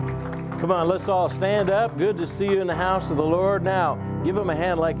Come on, let's all stand up. Good to see you in the house of the Lord. Now, give him a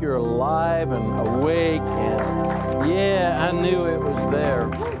hand like you're alive and awake. And yeah, I knew it was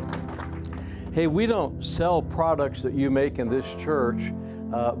there. Hey, we don't sell products that you make in this church,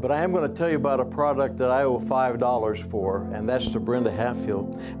 but I am going to tell you about a product that I owe $5 for, and that's to Brenda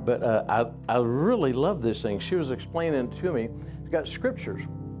Hatfield. But I really love this thing. She was explaining it to me. It's got scriptures.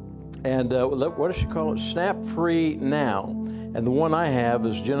 And what does she call it? Snap Free Now. And the one I have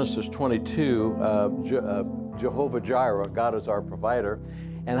is Genesis 22, Jehovah Jireh, God is our provider.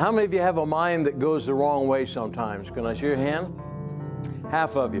 And how many of you have a mind that goes the wrong way sometimes? Can I see your hand?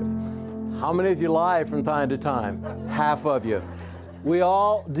 Half of you. How many of you lie from time to time? Half of you. We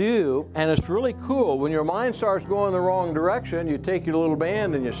all do, and it's really cool. When your mind starts going the wrong direction, you take your little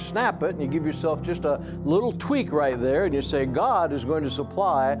band and you snap it, and you give yourself just a little tweak right there, and you say, God is going to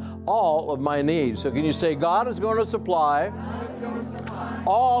supply all of my needs. So can you say, God is going to supply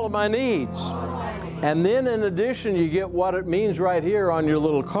all of my needs? And then in addition, you get what it means right here on your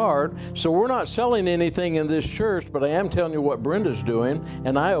little card. So we're not selling anything in this church, but I am telling you what Brenda's doing,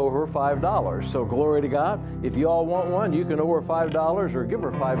 and I owe her $5. So glory to God. If you all want one, you can owe her $5 or give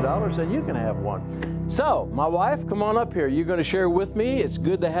her $5, and you can have one. So, my wife, come on up here. You're going to share with me. It's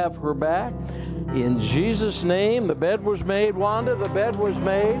good to have her back. In Jesus' name, the bed was made. Wanda, the bed was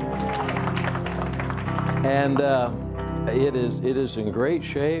made. And it is in great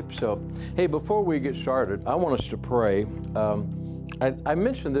shape. So, hey, before we get started, I want us to pray. I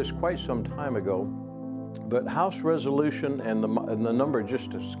mentioned this quite some time ago, but House resolution and the number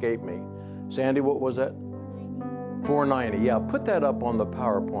just escaped me. Sandy, what was that? 490. Yeah, put that up on the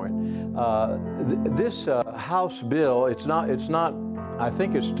PowerPoint. This House bill, it's not. I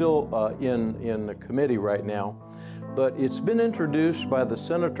think it's still in the committee right now. But it's been introduced by the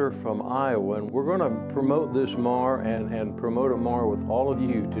senator from Iowa, and we're going to promote this more and promote it more with all of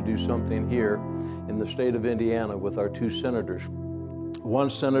you to do something here in the state of Indiana with our two senators. One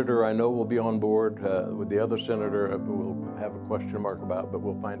senator I know will be on board. With the other senator, we'll have a question mark about, but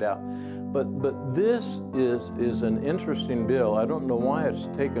we'll find out. But this is an interesting bill. I don't know why it's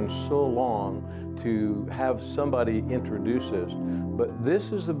taken so long to have somebody introduce this, but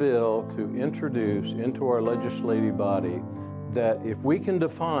this is a bill to introduce into our legislative body that if we can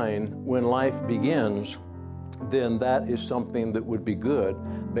define when life begins, then that is something that would be good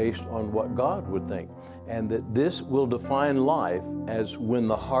based on what God would think. And that this will define life as when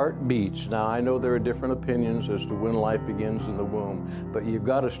the heart beats. Now, I know there are different opinions as to when life begins in the womb, but you've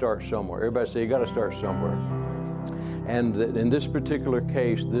got to start somewhere. Everybody say, you got to start somewhere. And in this particular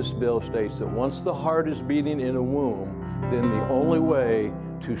case, this bill states that once the heart is beating in a womb, then the only way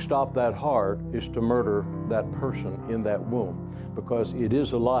to stop that heart is to murder that person in that womb. Because it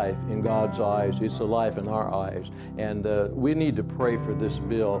is a life in God's eyes, it's a life in our eyes. And we need to pray for this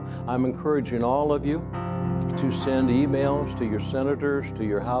bill. I'm encouraging all of you to send emails to your senators, to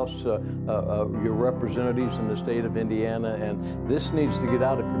your House, your representatives in the state of Indiana. And this needs to get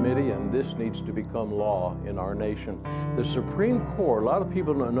out of committee, and this needs to become law in our nation. The Supreme Court, a lot of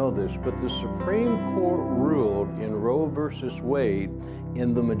people don't know this, but the Supreme Court ruled in Roe versus Wade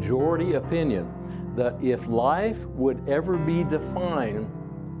in the majority opinion that if life would ever be defined,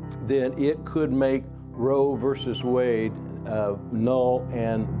 then it could make Roe versus Wade null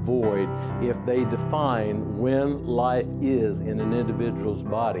and void if they define when life is in an individual's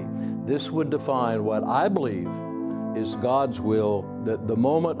body. This would define what I believe is God's will, that the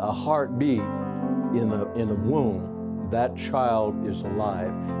moment a heart beat in the womb, that child is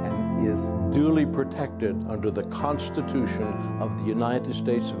alive and is duly protected under the Constitution of the United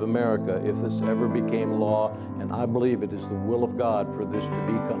States of America if this ever became law, and I believe it is the will of God for this to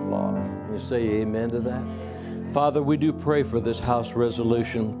become law. Can you say amen to that? Father, we do pray for this House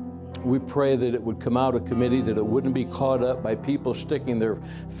resolution. We pray that it would come out of committee, that it wouldn't be caught up by people sticking their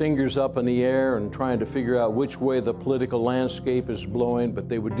fingers up in the air and trying to figure out which way the political landscape is blowing, but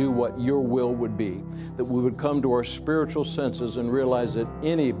they would do what your will would be, that we would come to our spiritual senses and realize that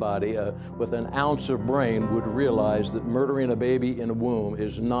anybody with an ounce of brain would realize that murdering a baby in a womb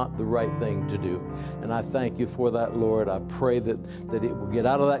is not the right thing to do. And I thank you for that, Lord. I pray that it would get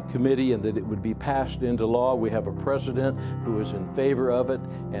out of that committee and that it would be passed into law. We have a president who is in favor of it,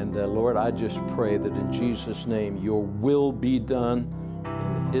 and Lord, I just pray that in Jesus' name, your will be done.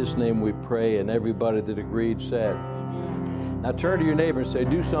 In his name we pray, and everybody that agreed said. Now turn to your neighbor and say,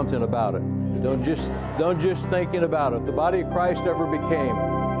 do something about it. Don't just thinking about it. If the body of Christ ever became,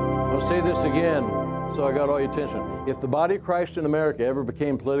 I'll say this again so I got all your attention. If the body of Christ in America ever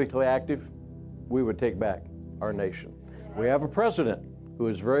became politically active, we would take back our nation. We have a president who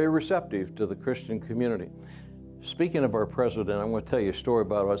is very receptive to the Christian community. Speaking of our president, I'm going to tell you a story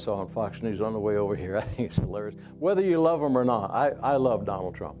about what I saw on Fox News on the way over here. I think it's hilarious. Whether you love him or not, I love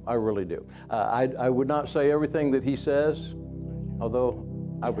Donald Trump. I really do. I would not say everything that he says, although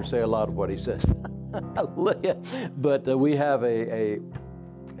I would say a lot of what he says. But we have a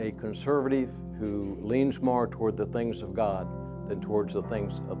conservative who leans more toward the things of God than towards the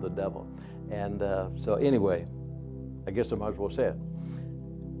things of the devil. And so anyway, I guess I might as well say it.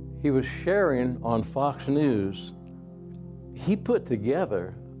 He was sharing on Fox News. He put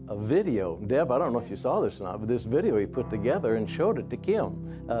together a video. Deb, I don't know if you saw this or not, but this video he put together and showed it to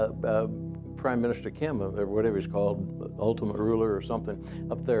Kim, Prime Minister Kim, or whatever he's called, ultimate ruler or something,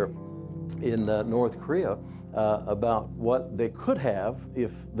 up there in North Korea, about what they could have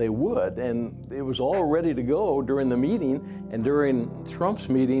if they would. And it was all ready to go during the meeting. And during Trump's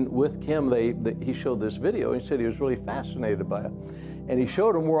meeting with Kim, he showed this video. He said he was really fascinated by it. And he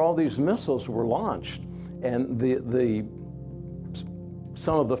showed them where all these missiles were launched. And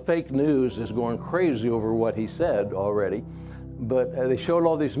some of the fake news is going crazy over what he said already. But they showed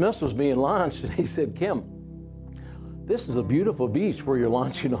all these missiles being launched. And he said, Kim, this is a beautiful beach where you're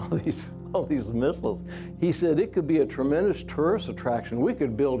launching all these missiles. He said it could be a tremendous tourist attraction. We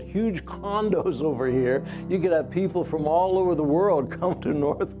could build huge condos over here. You could have people from all over the world come to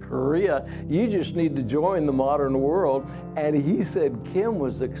North Korea. You just need to join the modern world. And he said Kim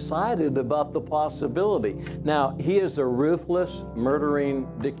was excited about the possibility. Now, he is a ruthless, murdering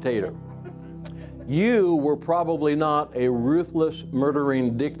dictator. You were probably not a ruthless,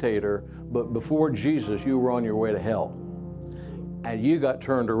 murdering dictator, but before Jesus, you were on your way to hell. And you got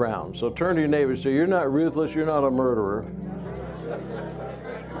turned around. So turn to your neighbor and say, you're not ruthless, you're not a murderer.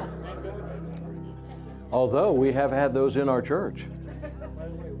 Although we have had those in our church.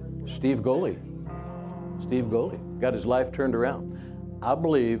 Steve Goley got his life turned around. I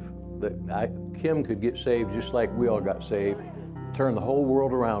believe that Kim could get saved just like we all got saved. Turn the whole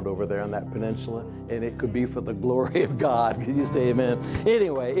world around over there on that peninsula, and it could be for the glory of God. Can you say amen?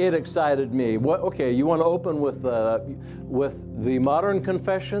 Anyway, it excited me. Okay, you want to open with the modern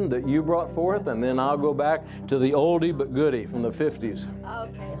confession that you brought forth, and then I'll go back to the oldie but goodie from the 50s.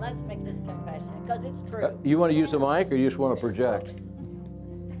 Okay, let's make this confession, because it's true. You want to use the mic, or you just want to project?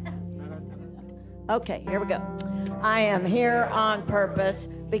 Okay, here we go. I am here on purpose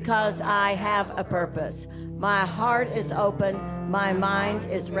because I have a purpose. My heart is open. My mind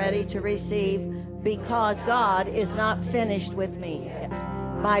is ready to receive because God is not finished with me.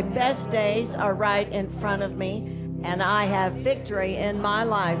 My best days are right in front of me, and I have victory in my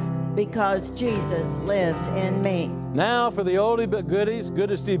life because Jesus lives in me. Now for the oldie but goodies. Good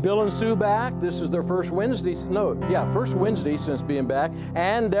to see Bill and Sue back. This is their first Wednesday since being back.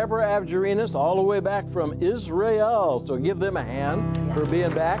 And Deborah Avgerinas all the way back from Israel. So give them a hand for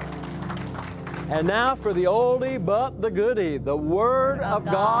being back. And now for the oldie but the goodie. The Word of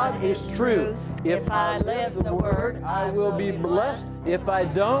God is truth. If I live the Word, I will be blessed. If I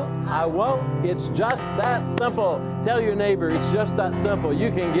don't, I won't. It's just that simple. Tell your neighbor, it's just that simple.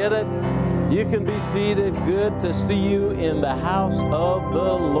 You can get it. You can be seated. Good to see you in the house of the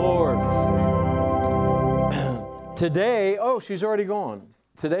Lord. Today, she's already gone.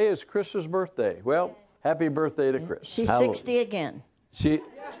 Today is Chris's birthday. Well, happy birthday to Chris. She's 60 again.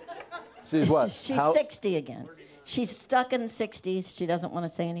 She's what? She's 60 again. She's stuck in the 60s. She doesn't want to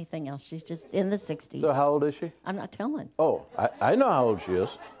say anything else. She's just in the 60s. So how old is she? I'm not telling. Oh, I know how old she is.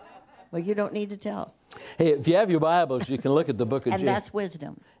 Well, you don't need to tell. Hey, if you have your Bibles, you can look at the book of James. And that's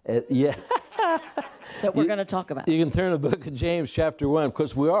wisdom. Yeah. That we're going to talk about. You can turn to the book of James chapter 1,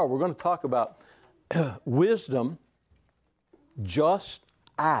 because we're going to talk about wisdom. Just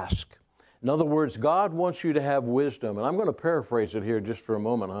ask. In other words, God wants you to have wisdom. And I'm going to paraphrase it here just for a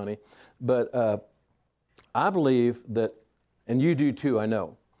moment, honey. But I believe that, and you do too, I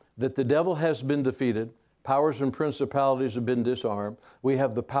know, that the devil has been defeated. Powers and principalities have been disarmed. We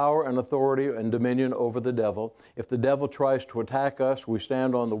have the power and authority and dominion over the devil. If the devil tries to attack us, we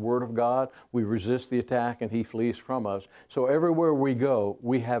stand on the Word of God. We resist the attack, and he flees from us. So everywhere we go,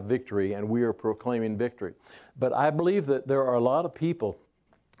 we have victory, and we are proclaiming victory. But I believe that there are a lot of people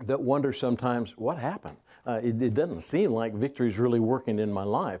that wonder sometimes, what happened? It doesn't seem like victory is really working in my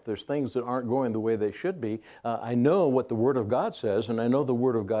life. There's things that aren't going the way they should be. I know what the Word of God says, and I know the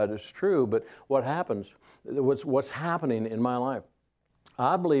Word of God is true, but what happens? What's happening in my life?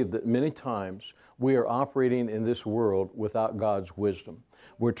 I believe that many times we are operating in this world without God's wisdom.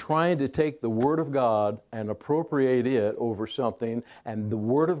 We're trying to take the Word of God and appropriate it over something, and the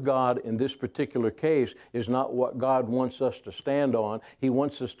Word of God in this particular case is not what God wants us to stand on. He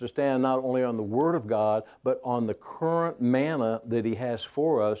wants us to stand not only on the Word of God, but on the current manna that He has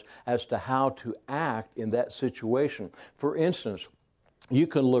for us as to how to act in that situation. For instance, you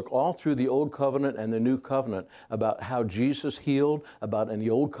can look all through the Old Covenant and the New Covenant about how Jesus healed, about in the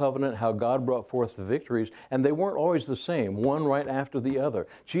Old Covenant how God brought forth the victories, and they weren't always the same, one right after the other.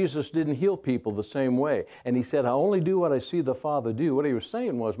 Jesus didn't heal people the same way, and He said, I only do what I see the Father do. What He was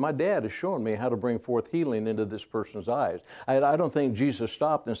saying was, my dad has shown me how to bring forth healing into this person's eyes. I don't think Jesus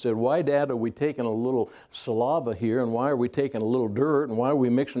stopped and said, why, Dad, are we taking a little saliva here, and why are we taking a little dirt, and why are we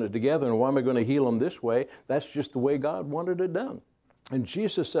mixing it together, and why am I going to heal them this way? That's just the way God wanted it done. And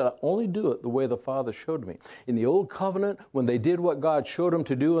Jesus said, I only do it the way the Father showed me. In the Old Covenant, when they did what God showed them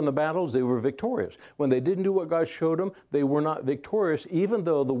to do in the battles, they were victorious. When they didn't do what God showed them, they were not victorious, even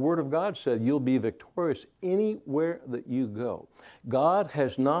though the Word of God said, you'll be victorious anywhere that you go. God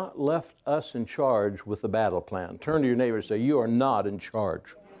has not left us in charge with the battle plan. Turn to your neighbor and say, you are not in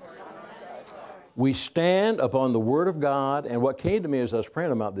charge. We stand upon the Word of God, and what came to me as I was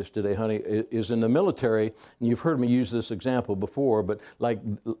praying about this today, honey, is in the military, and you've heard me use this example before, but like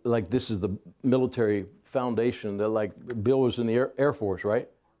this is the military foundation, that like Bill was in the Air Force, right?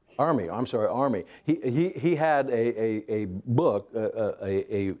 Army. He had a book,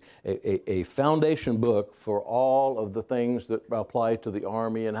 a foundation book for all of the things that apply to the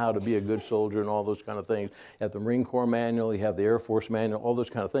Army and how to be a good soldier and all those kind of things. You have the Marine Corps manual, you have the Air Force manual, all those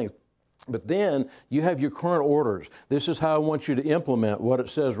kind of things. But then you have your current orders. This is how I want you to implement what it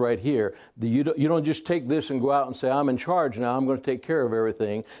says right here. You don't just take this and go out and say, I'm in charge now, I'm going to take care of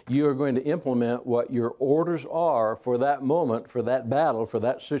everything. You are going to implement what your orders are for that moment, for that battle, for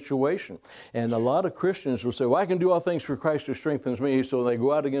that situation. And a lot of Christians will say, well, I can do all things through Christ who strengthens me. So they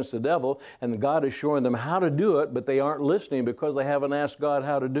go out against the devil, and God is showing them how to do it, but they aren't listening because they haven't asked God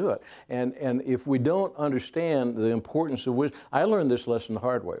how to do it. And if we don't understand the importance of wisdom, I learned this lesson the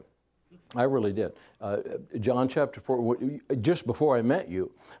hard way. I really did. John chapter 4, just before I met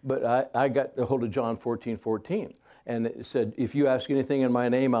you, but I got a hold of John 14:14, and it said, if you ask anything in my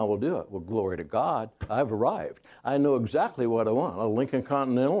name, I will do it. Well, glory to God, I've arrived. I know exactly what I want. A Lincoln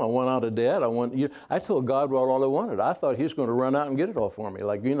Continental, I want out of debt. I told God what all I wanted. I thought He was going to run out and get it all for me,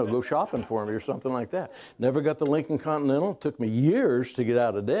 like, go shopping for me or something like that. Never got the Lincoln Continental. It took me years to get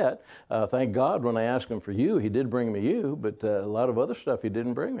out of debt. Thank God when I asked Him for you, He did bring me you, but a lot of other stuff He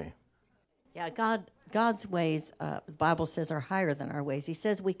didn't bring me. Yeah, God's ways, the Bible says, are higher than our ways. He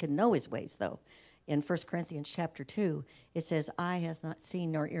says we can know His ways, though. In 1 Corinthians chapter 2, it says, eye has not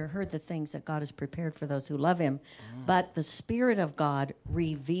seen nor ear heard the things that God has prepared for those who love Him, but the Spirit of God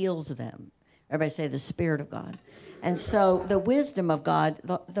reveals them. Everybody say the Spirit of God. And so the wisdom of God,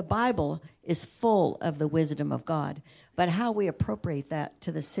 the Bible is full of the wisdom of God, but how we appropriate that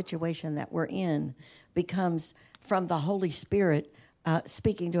to the situation that we're in becomes from the Holy Spirit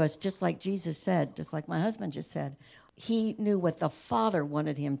speaking to us, just like Jesus said, just like my husband just said. He knew what the Father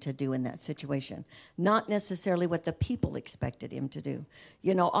wanted him to do in that situation, not necessarily what the people expected him to do.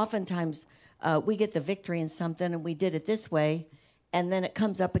 Oftentimes we get the victory in something and we did it this way, and then it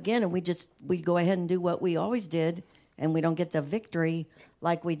comes up again and we go ahead and do what we always did, and we don't get the victory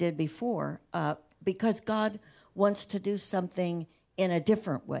like we did before, because God wants to do something in a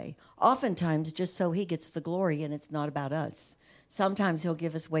different way. Oftentimes just so He gets the glory, and it's not about us. Sometimes He'll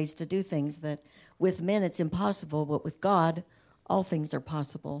give us ways to do things that with men it's impossible, but with God, all things are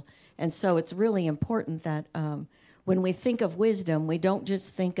possible. And so it's really important that when we think of wisdom, we don't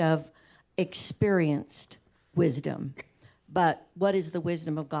just think of experienced wisdom, but what is the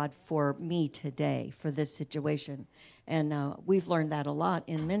wisdom of God for me today, for this situation? And we've learned that a lot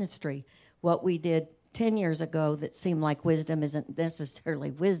in ministry. What we did 10 years ago that seemed like wisdom isn't necessarily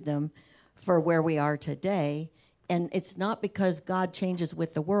wisdom for where we are today. And it's not because God changes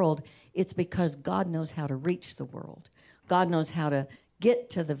with the world. It's because God knows how to reach the world. God knows how to get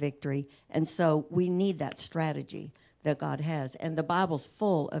to the victory. And so we need that strategy that God has. And the Bible's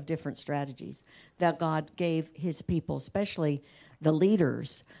full of different strategies that God gave His people, especially the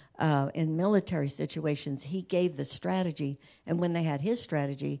leaders in military situations. He gave the strategy. And when they had His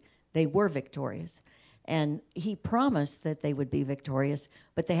strategy, they were victorious. And He promised that they would be victorious,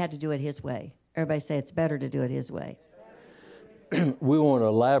 but they had to do it His way. Everybody say it's better to do it His way. We won't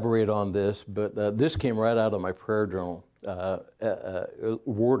elaborate on this, but this came right out of my prayer journal,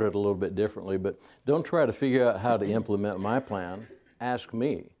 worded a little bit differently. But don't try to figure out how to implement my plan. Ask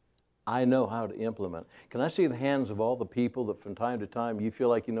me. I know how to implement. Can I see the hands of all the people that from time to time you feel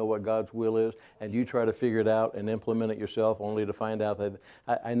like you know what God's will is and you try to figure it out and implement it yourself only to find out that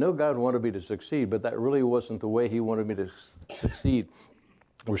I know God wanted me to succeed, but that really wasn't the way he wanted me to succeed.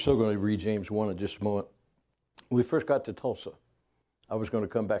 We're still going to read James 1 in just a moment. When we first got to Tulsa, I was going to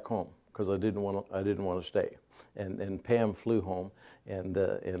come back home because I didn't want to stay. And Pam flew home, and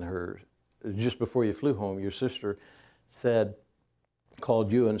her just before you flew home, your sister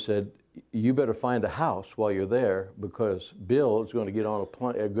called you and said, you better find a house while you're there because Bill is going to get on a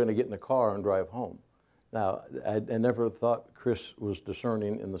plane, going to get in the car and drive home. Now, I never thought Chris was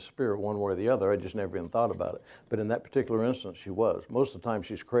discerning in the spirit one way or the other. I just never even thought about it. But in that particular instance, she was. Most of the time,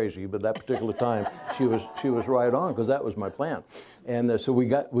 she's crazy, but that particular time, she was right on because that was my plan. And so we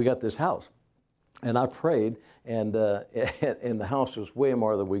got this house. And I prayed, and the house was way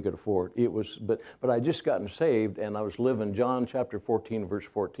more than we could afford. It was, but I just gotten saved, and I was living John chapter 14, verse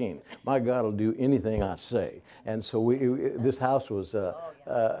 14. My God will do anything I say. And so this house was,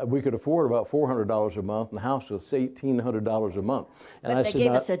 we could afford about $400 a month, and the house was $1,800 a month. And but they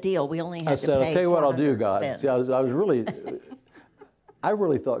gave us a deal. We only had to pay. I'll tell you what I'll do, God. Then. See, I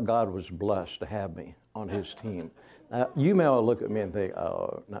really thought God was blessed to have me on His team. You may all look at me and think,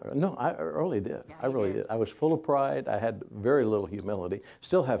 oh, no, I really did. Yeah, I really did. I was full of pride. I had very little humility.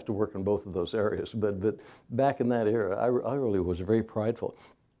 Still have to work in both of those areas. But back in that era, I really was very prideful.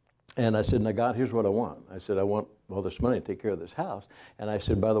 And I said, now, God, here's what I want. I said, I want all this money to take care of this house. And I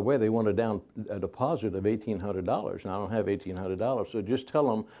said, by the way, they want a deposit of $1,800. And I don't have $1,800. So just tell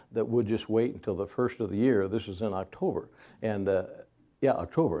them that we'll just wait until the first of the year. This is in October. And yeah,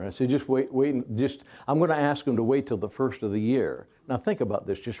 October. And I said, just wait, I'm going to ask them to wait till the first of the year. Now think about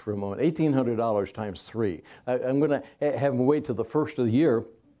this just for a moment. $1,800 times 3. I'm going to have them wait till the first of the year.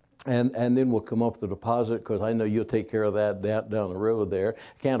 And then we'll come up with the deposit because I know you'll take care of that down the road there.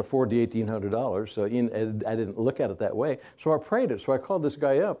 Can't afford the $1,800, so I didn't look at it that way. So I prayed it. So I called this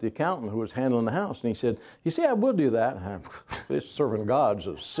guy up, the accountant who was handling the house, and he said, "You see, I will do that." This serving God's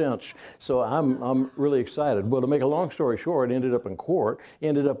a cinch. So I'm really excited. Well, to make a long story short, ended up in court,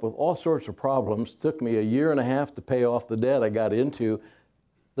 ended up with all sorts of problems. Took me a year and a half to pay off the debt I got into.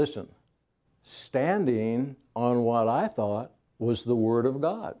 Listen, standing on what I thought was the Word of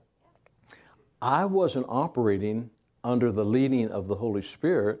God. I wasn't operating under the leading of the Holy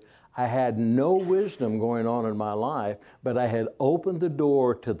Spirit. I had no wisdom going on in my life, but I had opened the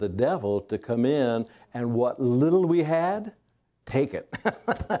door to the devil to come in, and what little we had, take it.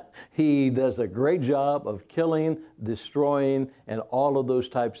 He does a great job of killing, destroying, and all of those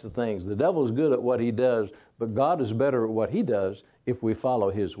types of things. The devil's good at what he does, but God is better at what he does if we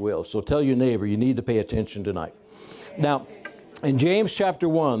follow his will. So tell your neighbor, you need to pay attention tonight. Now, in James chapter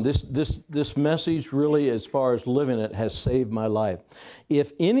 1, this message really, as far as living it, has saved my life.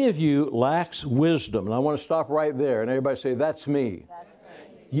 If any of you lacks wisdom, and I want to stop right there, and everybody say, that's me. That's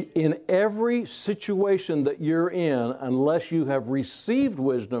me. In every situation that you're in, unless you have received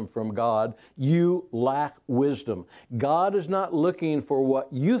wisdom from God, you lack wisdom. God is not looking for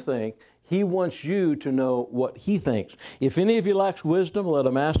what you think. He wants you to know what He thinks. If any of you lacks wisdom, let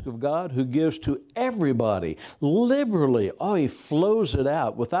him ask of God, who gives to everybody liberally. Oh, He flows it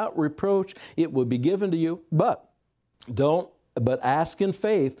out. Without reproach, it will be given to you. But ask in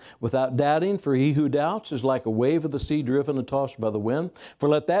faith without doubting, for he who doubts is like a wave of the sea driven and tossed by the wind. For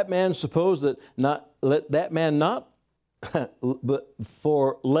let that man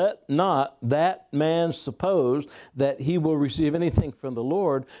let not that man suppose that he will receive anything from the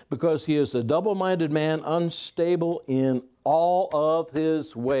Lord, because he is a double-minded man, unstable in all of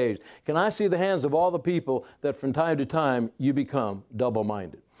his ways. Can I see the hands of all the people that from time to time you become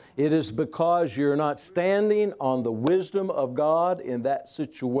double-minded? It is because you're not standing on the wisdom of God in that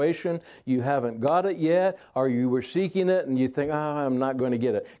situation. You haven't got it yet, or you were seeking it and you think, I'm not going to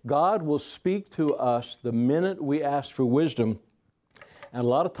get it. God will speak to us the minute we ask for wisdom. And a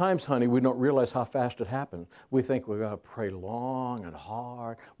lot of times, honey, we don't realize how fast it happens. We think we've got to pray long and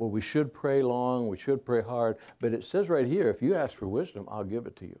hard. Well, we should pray long, we should pray hard. But it says right here, if you ask for wisdom, I'll give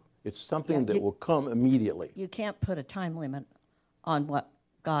it to you. It's something that will come immediately. You can't put a time limit on what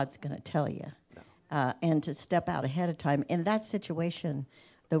God's going to tell you, and to step out ahead of time. In that situation,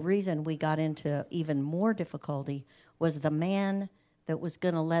 the reason we got into even more difficulty was the man that was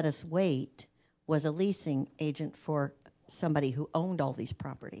going to let us wait was a leasing agent for somebody who owned all these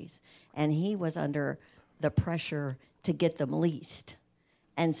properties, and he was under the pressure to get them leased.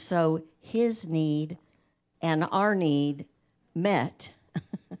 And so his need and our need met,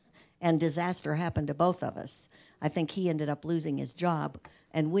 and disaster happened to both of us. I think he ended up losing his job,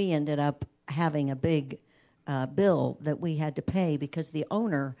 and we ended up having a big bill that we had to pay because the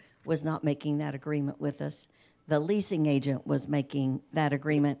owner was not making that agreement with us. The leasing agent was making that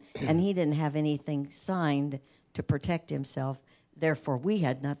agreement, and he didn't have anything signed to protect himself. Therefore, we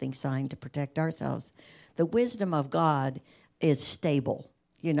had nothing signed to protect ourselves. The wisdom of God is stable,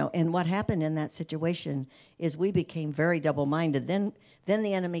 and what happened in that situation is we became very double-minded. Then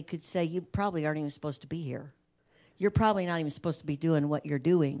the enemy could say, you probably aren't even supposed to be here. You're probably not even supposed to be doing what you're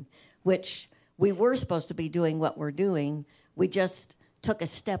doing, which we were supposed to be doing what we're doing. We just took a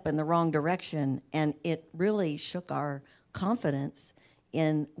step in the wrong direction, and it really shook our confidence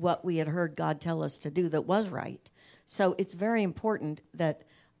in what we had heard God tell us to do that was right. So it's very important that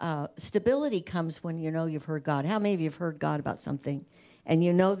stability comes when you know you've heard God. How many of you have heard God about something, and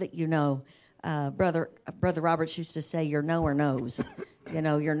you know that you know? Brother Roberts used to say, your knower knows.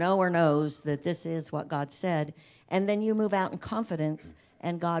 Your knower knows that this is what God said, and then you move out in confidence,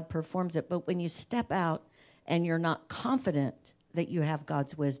 and God performs it. But when you step out and you're not confident that you have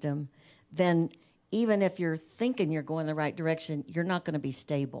God's wisdom, then even if you're thinking you're going the right direction, you're not going to be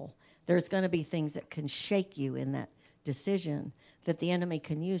stable. There's going to be things that can shake you in that decision that the enemy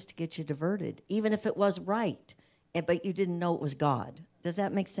can use to get you diverted, even if it was right, but you didn't know it was God. Does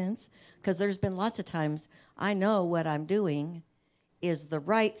that make sense? Because there's been lots of times I know what I'm doing is the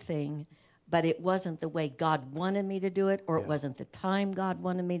right thing, but it wasn't the way God wanted me to do it, or it wasn't the time God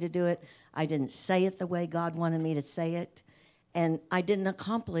wanted me to do it. I didn't say it the way God wanted me to say it, and I didn't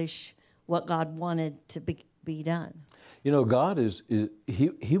accomplish what God wanted to be done. God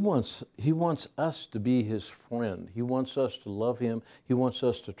he wants us to be his friend. He wants us to love him. He wants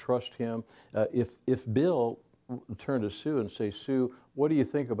us to trust him. If Bill turned to Sue and say, Sue, what do you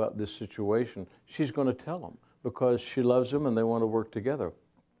think about this situation? She's going to tell him because she loves him and they want to work together.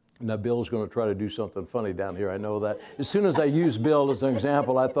 Now, Bill's going to try to do something funny down here. I know that. As soon as I used Bill as an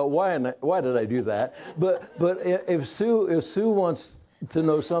example, I thought, why did I do that? But if Sue wants to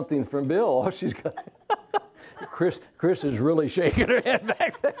know something from Bill, all she's got... Chris is really shaking her head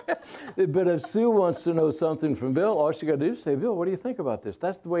back there. But if Sue wants to know something from Bill, all she got to do is say, Bill, what do you think about this?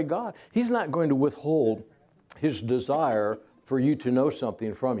 That's the way God... He's not going to withhold his desire for you to know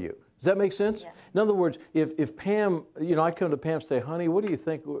something from you. Does that make sense? Yeah. In other words, if Pam, I come to Pam and say, honey, what do you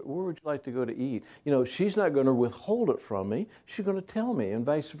think? Where would you like to go to eat? She's not going to withhold it from me. She's going to tell me, and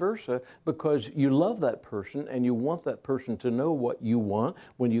vice versa, because you love that person and you want that person to know what you want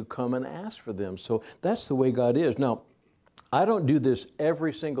when you come and ask for them. So that's the way God is. Now, I don't do this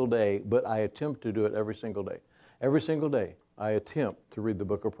every single day, but I attempt to do it every single day. Every single day, I attempt to read the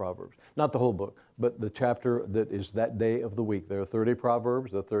book of Proverbs. Not the whole book, but the chapter that is that day of the week. There are 30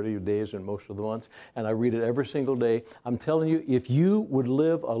 Proverbs, there are 30 days in most of the months, and I read it every single day. I'm telling you, if you would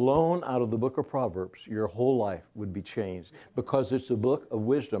live alone out of the book of Proverbs, your whole life would be changed because it's a book of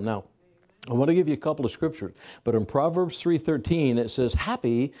wisdom. Now, I want to give you a couple of scriptures, but in Proverbs 3:13 it says,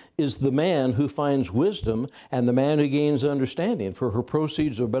 happy is the man who finds wisdom and the man who gains understanding, for her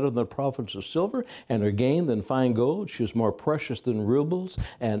proceeds are better than the profits of silver, and her gain than fine gold. She is more precious than rubies,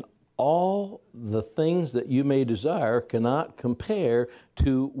 and all the things that you may desire cannot compare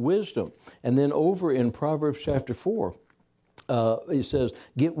to wisdom. And then over in Proverbs chapter 4, it says,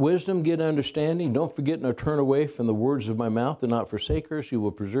 get wisdom, get understanding. Don't forget nor turn away from the words of my mouth. Do not forsake her. She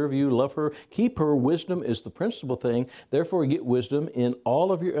will preserve you. Love her. Keep her. Wisdom is the principal thing. Therefore, get wisdom in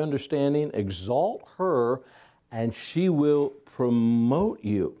all of your understanding. Exalt her, and she will promote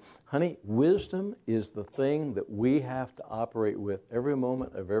you. Honey, wisdom is the thing that we have to operate with every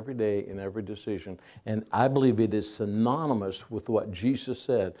moment of every day in every decision. And I believe it is synonymous with what Jesus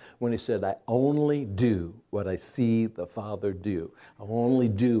said when he said, I only do what I see the Father do. I only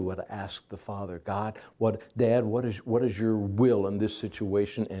do what I ask the Father. God, Dad, what is your will in this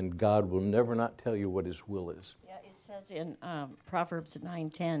situation? And God will never not tell you what his will is. Yeah, it says in Proverbs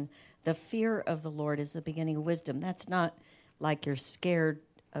 9:10, the fear of the Lord is the beginning of wisdom. That's not like you're scared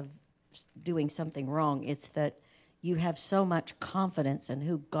of doing something wrong. It's that you have so much confidence in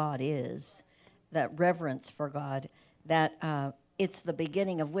who God is, that reverence for God, that it's the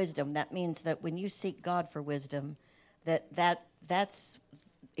beginning of wisdom. That means that when you seek God for wisdom, that's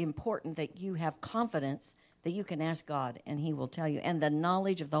important, that you have confidence that you can ask God and he will tell you. And the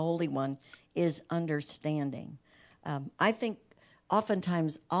knowledge of the Holy One is understanding. I think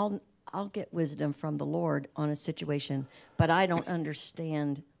oftentimes I'll get wisdom from the Lord on a situation, but I don't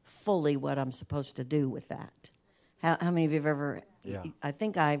understand fully what I'm supposed to do with that. How many of you have ever, I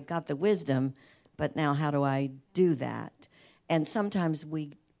think I've got the wisdom, but now how do I do that? And sometimes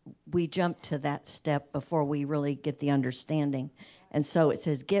we jump to that step before we really get the understanding. And so it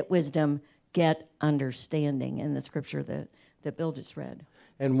says, get wisdom, get understanding in the scripture that Bill just read.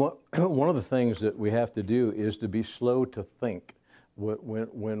 And one of the things that we have to do is to be slow to think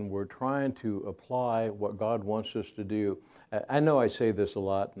when we're trying to apply what God wants us to do. I know I say this a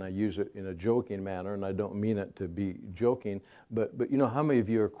lot, and I use it in a joking manner, and I don't mean it to be joking, but you know, how many of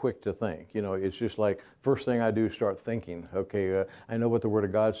you are quick to think? You know, it's just like, first thing I do is start thinking, okay, I know what the Word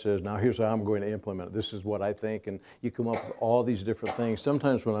of God says, now here's how I'm going to implement it. This is what I think, and you come up with all these different things.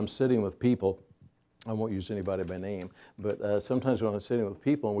 Sometimes when I'm sitting with people, I won't use anybody by name, but sometimes when I'm sitting with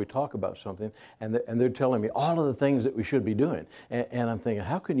people and we talk about something, and they're telling me all of the things that we should be doing, and I'm thinking,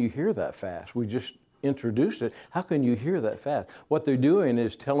 how can you hear that fast? We just introduced it. How can you hear that fast? What they're doing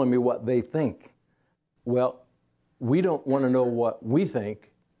is telling me what they think. Well, we don't want to know what we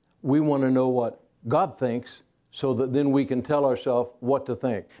think. We want to know what God thinks, so that then we can tell ourselves what to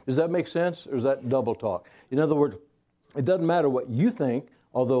think. Does that make sense, or is that double talk? In other words, it doesn't matter what you think,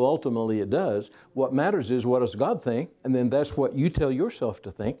 although ultimately it does. What matters is, what does God think? And then that's what you tell yourself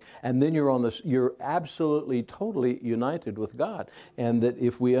to think. And then you're absolutely, totally united with God. And that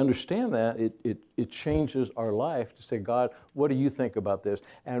if we understand that, it changes our life to say, God, what do you think about this?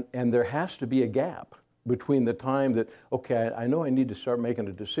 And there has to be a gap between the time that, okay, I know I need to start making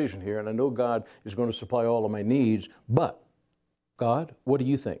a decision here, and I know God is going to supply all of my needs, but God, what do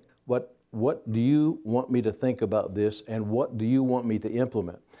you think? What do you want me to think about this, and what do you want me to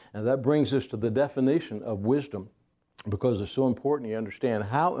implement? And that brings us to the definition of wisdom, because it's so important you understand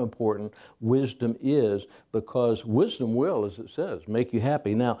how important wisdom is, because wisdom will, as it says, make you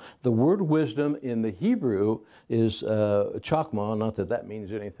happy. Now, the word wisdom in the Hebrew is chokmah, not that that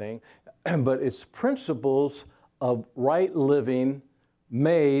means anything, but it's principles of right living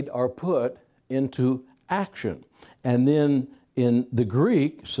made or put into action. And then in the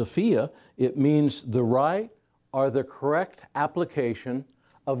Greek, Sophia, it means the right or the correct application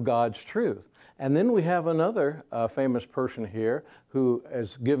of God's truth. And then we have another famous person here who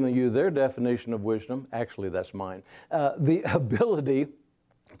has given you their definition of wisdom. Actually, that's mine. The ability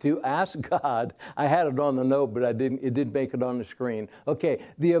to ask God. I had it on the note, but it didn't make it on the screen. Okay,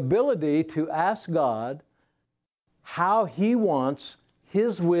 the ability to ask God how He wants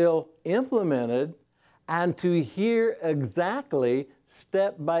His will implemented, and to hear exactly,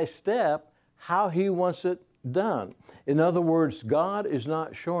 step by step, how He wants it done. In other words, God is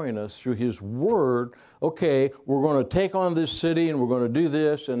not showing us through His Word, okay, we're going to take on this city and we're going to do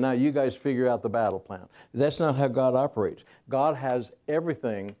this, and now you guys figure out the battle plan. That's not how God operates. God has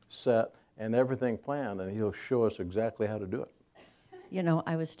everything set and everything planned, and He'll show us exactly how to do it. You know,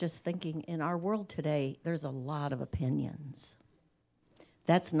 I was just thinking, in our world today, there's a lot of opinions.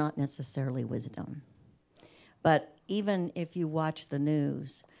 That's not necessarily wisdom. But even if you watch the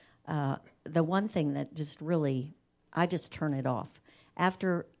news, the one thing that just really, I just turn it off.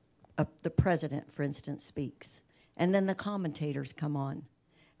 After the president, for instance, speaks, and then the commentators come on,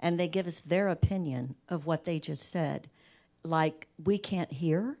 and they give us their opinion of what they just said, like we can't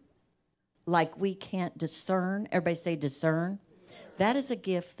hear, like we can't discern. Everybody say discern. That is a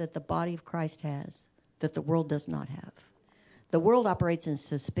gift that the body of Christ has that the world does not have. The world operates in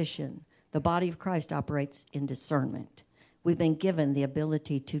suspicion. The body of Christ operates in discernment. We've been given the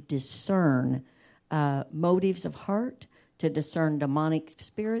ability to discern motives of heart, to discern demonic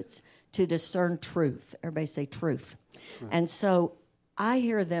spirits, to discern truth. Everybody say truth. Right. And so I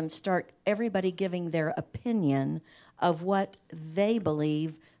hear them start, everybody giving their opinion of what they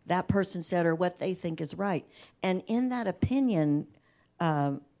believe that person said or what they think is right. And in that opinion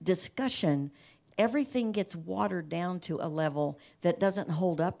discussion, everything gets watered down to a level that doesn't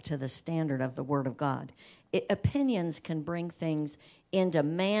hold up to the standard of the Word of God. Opinions can bring things into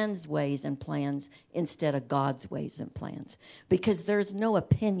man's ways and plans instead of God's ways and plans, because there's no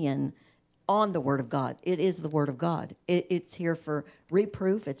opinion on the Word of God. It is the Word of God. It's here for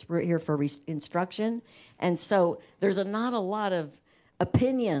reproof. It's here for instruction. And so there's not a lot of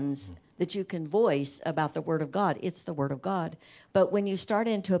opinions that you can voice about the Word of God. It's the Word of God. But when you start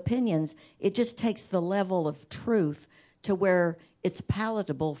into opinions, it just takes the level of truth to where it's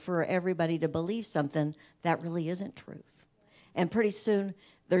palatable for everybody to believe something that really isn't truth. And pretty soon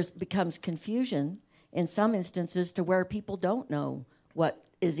there becomes confusion in some instances to where people don't know what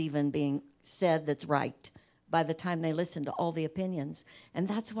is even being said that's right by the time they listen to all the opinions. And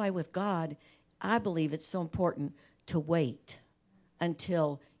that's why with God, I believe it's so important to wait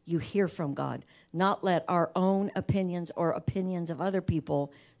until you hear from God, not let our own opinions or opinions of other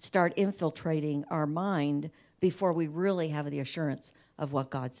people start infiltrating our mind before we really have the assurance of what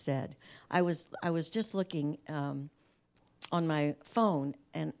God said. I was just looking on my phone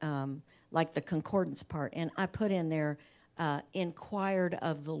and like the concordance part, and I put in there, inquired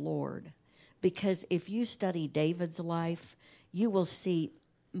of the Lord, because if you study David's life, you will see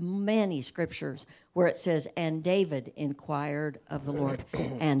many scriptures where it says, and David inquired of the Lord.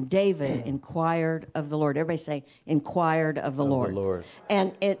 And David inquired of the Lord. Everybody say, inquired of the Lord. The Lord.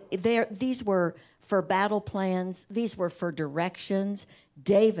 And these were for battle plans. These were for directions.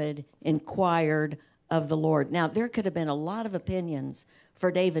 David inquired of the Lord. Now, there could have been a lot of opinions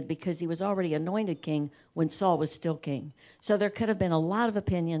for David because he was already anointed king when Saul was still king. So there could have been a lot of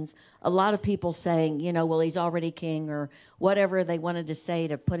opinions, a lot of people saying, well, he's already king or whatever they wanted to say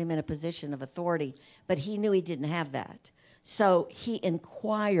to put him in a position of authority. But he knew he didn't have that. So he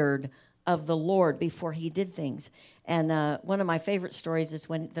inquired of the Lord before he did things. And one of my favorite stories is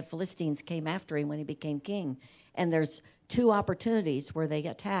when the Philistines came after him when he became king. And there's 2 opportunities where they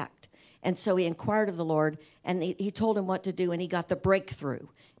attacked. And so he inquired of the Lord, and he told him what to do, and he got the breakthrough.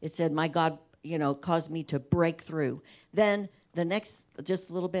 It said, my God, caused me to break through. Then the next,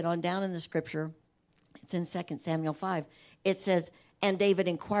 just a little bit on down in the scripture, it's in 2 Samuel 5, it says, and David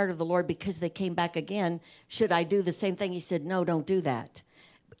inquired of the Lord because they came back again, should I do the same thing? He said, no, don't do that.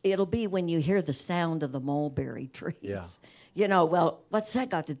 It'll be when you hear the sound of the mulberry trees. Yeah. Well, what's that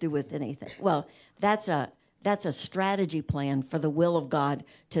got to do with anything? Well, that's a strategy plan for the will of God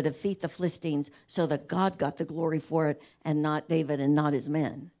to defeat the Philistines so that God got the glory for it and not David and not his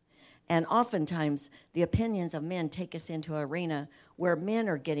men. And oftentimes, the opinions of men take us into an arena where men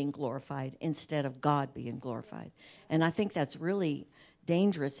are getting glorified instead of God being glorified. And I think that's really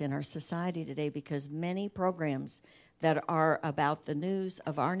dangerous in our society today because many programs that are about the news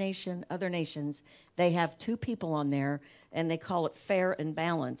of our nation, other nations, they have 2 people on there, and they call it fair and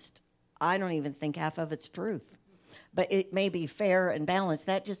balanced. I don't even think half of it's truth. But it may be fair and balanced.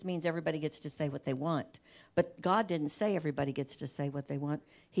 That just means everybody gets to say what they want. But God didn't say everybody gets to say what they want.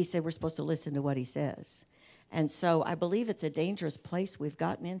 He said we're supposed to listen to what he says. And so I believe it's a dangerous place we've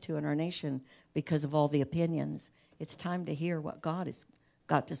gotten into in our nation because of all the opinions. It's time to hear what God has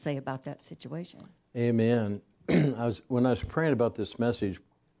got to say about that situation. Amen. When I was praying about this message,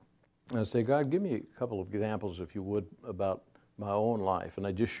 I said, God, give me a couple of examples, if you would, about my own life. And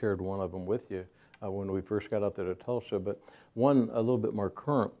I just shared one of them with you when we first got out there to Tulsa. But one a little bit more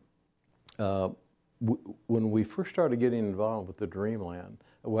current. When we first started getting involved with the Dreamland,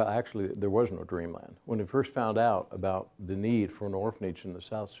 well, actually, there was no Dreamland. When we first found out about the need for an orphanage in the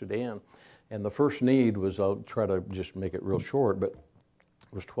South Sudan, and the first need was, I'll try to just make it real short, but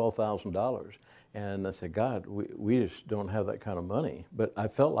it was $12,000. And I said, God, we just don't have that kind of money. But I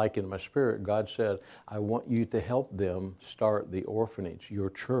felt like in my spirit, God said, I want you to help them start the orphanage, your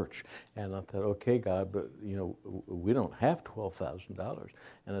church. And I thought, okay, God, but we don't have $12,000.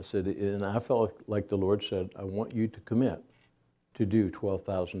 And I said, and I felt like the Lord said, I want you to commit to do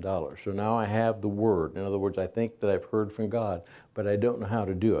 $12,000. So now I have the word. In other words, I think that I've heard from God, but I don't know how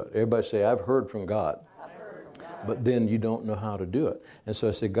to do it. Everybody say, I've heard from God. But then you don't know how to do it. And so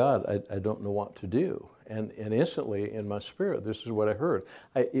I said, God, I don't know what to do. And instantly in my spirit, this is what I heard.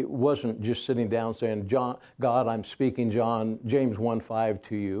 It wasn't just sitting down saying, God, I'm speaking James 1:5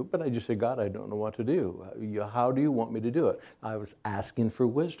 to you. But I just said, God, I don't know what to do. How do you want me to do it? I was asking for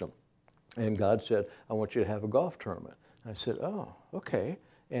wisdom. And God said, I want you to have a golf tournament. I said, oh, okay.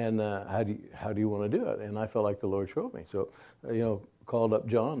 And how do you want to do it? And I felt like the Lord showed me. So, called up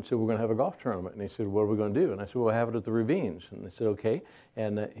John and said, we're going to have a golf tournament. And he said, what are we going to do? And I said, well, have it at the Ravines. And they said, okay.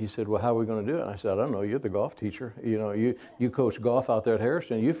 And he said, well, how are we going to do it? And I said, I don't know. You're the golf teacher. You coach golf out there at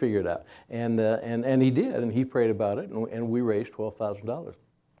Harrison. You figure it out. And he did. And he prayed about it. And we raised $12,000.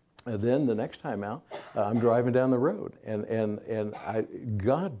 And then the next time out, I'm driving down the road. And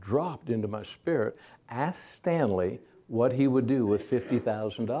God dropped into my spirit, ask Stanley what he would do with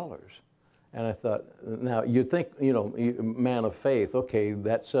 $50,000. And I thought, now you'd think, man of faith, okay,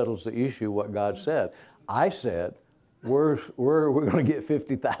 that settles the issue, what God said. I said, we're going to get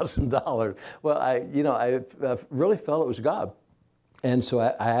 $50,000. Well, I really felt it was God. And so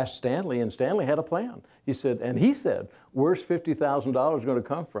I asked Stanley, and Stanley had a plan. He said, where's $50,000 going to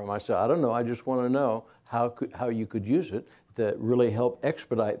come from? I said, I don't know. I just want to know how you could use it to really help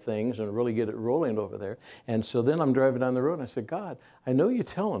expedite things and really get it rolling over there. And so then I'm driving down the road, and I said, God, I know you're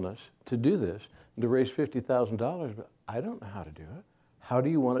telling us to do this, to raise $50,000, but I don't know how to do it. How do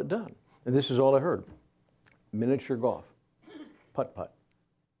you want it done? And this is all I heard. Miniature golf, putt-putt.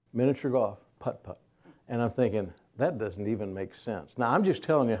 Miniature golf, putt-putt. And I'm thinking, that doesn't even make sense. Now, I'm just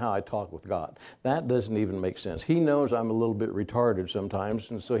telling you how I talk with God. That doesn't even make sense. He knows I'm a little bit retarded sometimes,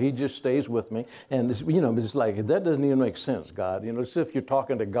 and so he just stays with me. And, it's like, that doesn't even make sense, God. It's as if you're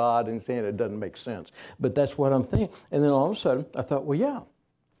talking to God and saying it doesn't make sense. But that's what I'm thinking. And then all of a sudden, I thought, well, yeah.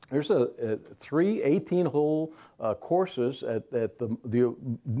 There's three 18-hole courses at the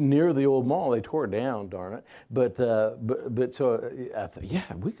near the old mall. They tore it down, darn it. But so I thought,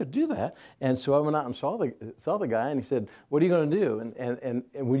 yeah, we could do that. And so I went out and saw the guy, and he said, "What are you going to do?" And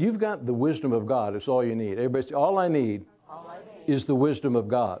when you've got the wisdom of God, it's all you need. Everybody say, all I need is the wisdom of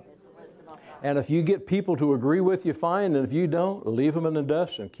God. And if you get people to agree with you, fine. And if you don't, leave them in the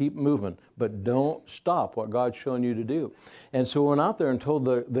dust and keep moving. But don't stop what God's showing you to do. And so I went out there and told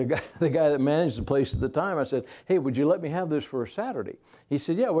the guy that managed the place at the time, I said, "Hey, would you let me have this for a Saturday?" He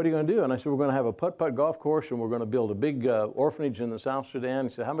said, "Yeah, what are you going to do?" And I said, "We're going to have a putt-putt golf course, and we're going to build a big orphanage in the South Sudan."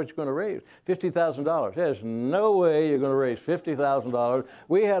 He said, "How much are you going to raise?" $50,000. There's no way you're going to raise $50,000.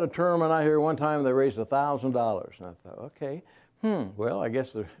 We had a tournament out here one time, they raised $1,000. And I thought, okay. Well, I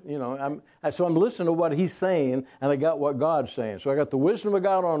guess, so I'm listening to what he's saying, and I got what God's saying. So I got the wisdom of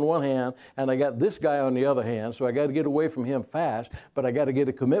God on one hand, and I got this guy on the other hand, so I got to get away from him fast, but I got to get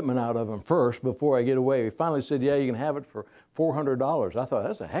a commitment out of him first before I get away. He finally said, "Yeah, you can have it for $400. I thought,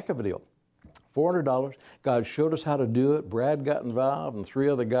 that's a heck of a deal. $400. God showed us how to do it. Brad got involved, and 3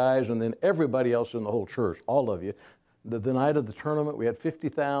 other guys, and then everybody else in the whole church, all of you. The night of the tournament, we had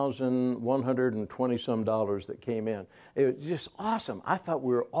 $50,120-some that came in. It was just awesome. I thought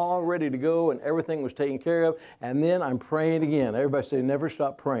we were all ready to go and everything was taken care of. And then I'm praying again. Everybody say, never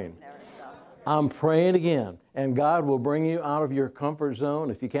stop praying. Never stop. I'm praying again. And God will bring you out of your comfort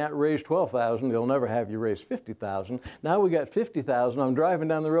zone. If you can't raise $12,000, they'll never have you raise $50,000. Now we got $50,000. I'm driving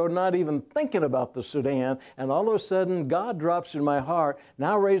down the road, not even thinking about the Sudan. And all of a sudden, God drops in my heart,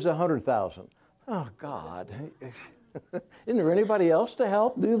 now raise $100,000. Oh, God. Isn't there anybody else to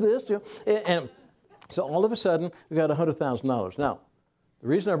help do this? And so all of a sudden, we got $100,000. Now, the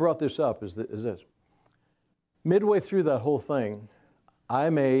reason I brought this up is this. Midway through that whole thing, I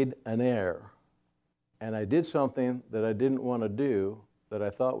made an error. And I did something that I didn't want to do that I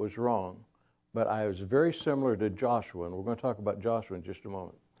thought was wrong. But I was very similar to Joshua, and we're going to talk about Joshua in just a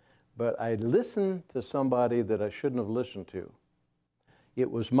moment. But I listened to somebody that I shouldn't have listened to.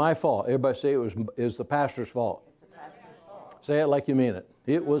 It was my fault. Everybody say it was the pastor's fault. Say it like you mean it.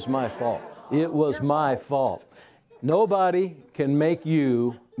 It was my fault. It was my fault. Nobody can make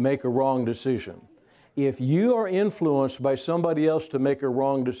you make a wrong decision. If you are influenced by somebody else to make a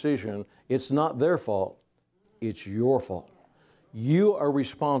wrong decision, it's not their fault. It's your fault. You are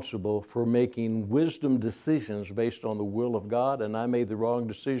responsible for making wisdom decisions based on the will of God, and I made the wrong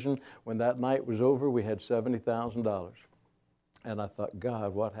decision. When that night was over, we had $70,000. And I thought,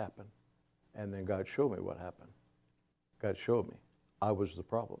 God, what happened? And then God showed me what happened. God showed me I was the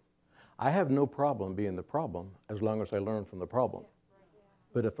problem. I have no problem being the problem as long as I learn from the problem.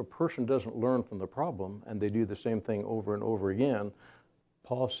 But if a person doesn't learn from the problem and they do the same thing over and over again,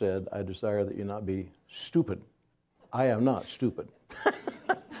 Paul said, I desire that you not be stupid. I am not stupid.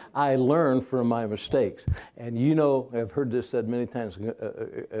 I learn from my mistakes. And you know, I've heard this said many times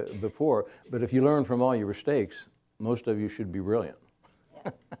before, but if you learn from all your mistakes, most of you should be brilliant.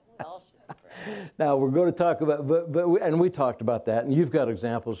 Now, we're going to talk about, and we talked about that, and you've got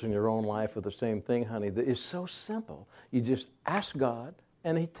examples in your own life of the same thing, honey, that is so simple. You just ask God,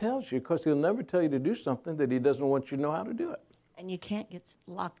 and He tells you, because He'll never tell you to do something that He doesn't want you to know how to do it. And you can't get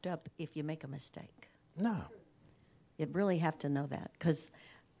locked up if you make a mistake. No. You really have to know that, because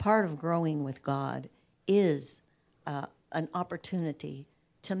part of growing with God is an opportunity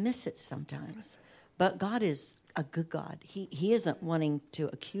to miss it sometimes. But God is a good God. He isn't wanting to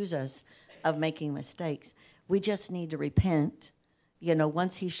accuse us of making mistakes. We just need to repent. You know,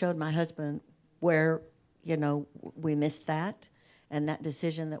 once He showed my husband where, we missed that, and that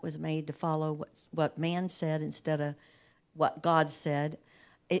decision that was made to follow what man said instead of what God said,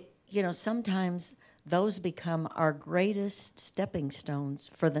 sometimes those become our greatest stepping stones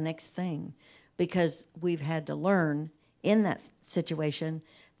for the next thing, because we've had to learn in that situation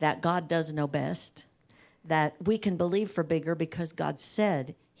that God does know best, that we can believe for bigger because God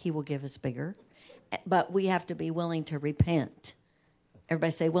said He will give us bigger, but we have to be willing to repent.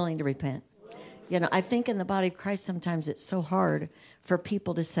 Everybody say willing to repent. I think in the body of Christ sometimes it's so hard for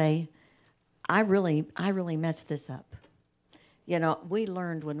people to say, I really messed this up. We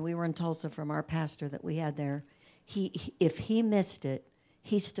learned when we were in Tulsa from our pastor that we had there, if he missed it,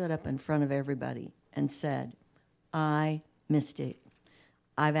 he stood up in front of everybody and said, I missed it.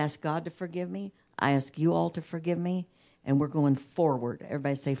 I've asked God to forgive me. I ask you all to forgive me, and we're going forward.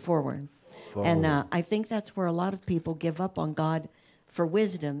 Everybody say forward. And I think that's where a lot of people give up on God for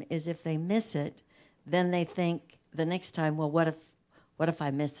wisdom, is if they miss it, then they think the next time, well, what if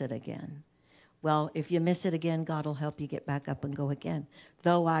I miss it again? Well, if you miss it again, God will help you get back up and go again.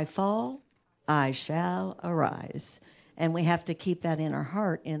 Though I fall, I shall arise. And we have to keep that in our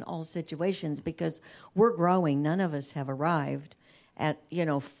heart in all situations because we're growing. None of us have arrived at,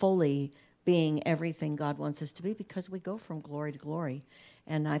 fully being everything God wants us to be because we go from glory to glory.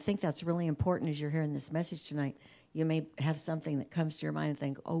 And I think that's really important as you're hearing this message tonight. You may have something that comes to your mind and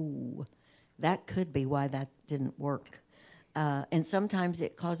think, oh, that could be why that didn't work. And sometimes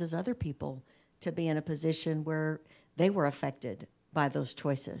it causes other people to be in a position where they were affected by those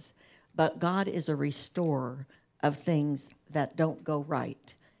choices. But God is a restorer of things that don't go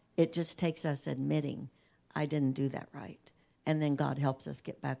right. It just takes us admitting, I didn't do that right. And then God helps us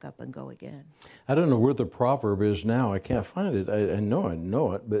get back up and go again. I don't know where the proverb is now. I can't find it. I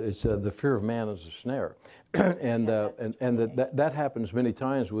know it, but it's the fear of man is a snare. and that happens many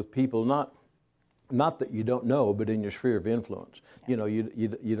times with people, not that you don't know, but in your sphere of influence. You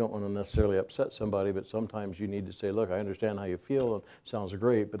don't want to necessarily upset somebody, but sometimes you need to say, look, I understand how you feel, and it sounds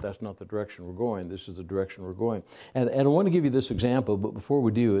great, but that's not the direction we're going. This is the direction we're going. And I want to give you this example, but before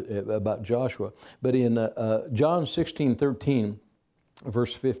we do, about Joshua. But in John 16:13,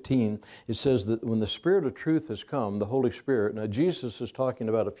 verse 15, it says that when the Spirit of truth has come, the Holy Spirit, now Jesus is talking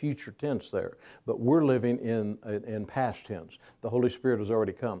about a future tense there, but we're living in past tense. The Holy Spirit has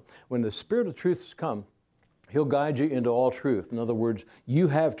already come. When the Spirit of truth has come, He'll guide you into all truth. In other words, you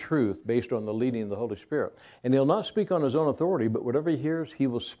have truth based on the leading of the Holy Spirit. And He'll not speak on His own authority, but whatever He hears, He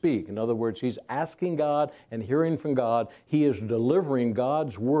will speak. In other words, He's asking God and hearing from God. He is delivering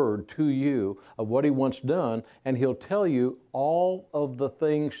God's word to you of what He wants done, and He'll tell you all of the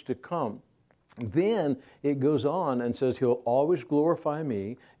things to come. Then it goes on and says He'll always glorify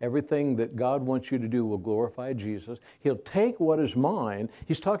me. Everything that God wants you to do will glorify Jesus. He'll take what is mine.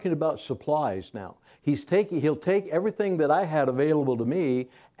 He's talking about supplies now. He'll take everything that I had available to me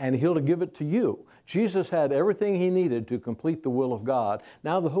and He'll give it to you. Jesus had everything He needed to complete the will of God.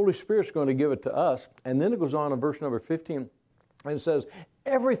 Now the Holy Spirit's going to give it to us. And then it goes on in verse number 15 and it says,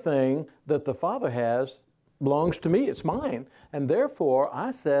 everything that the Father has belongs to me. It's mine. And therefore, I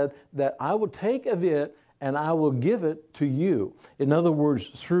said that I will take of it and I will give it to you. In other words,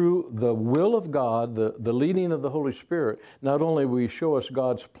 through the will of God, the leading of the Holy Spirit, not only will He show us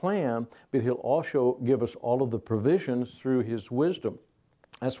God's plan, but He'll also give us all of the provisions through His wisdom.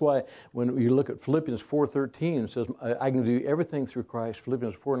 That's why when you look at Philippians 4:13, it says, I can do everything through Christ.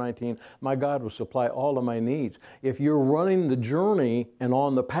 Philippians 4:19, my God will supply all of my needs. If you're running the journey and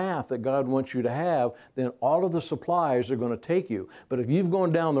on the path that God wants you to have, then all of the supplies are going to take you. But if you've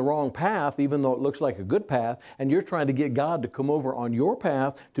gone down the wrong path, even though it looks like a good path, and you're trying to get God to come over on your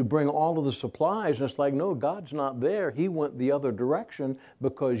path to bring all of the supplies, and it's like, no, God's not there. He went the other direction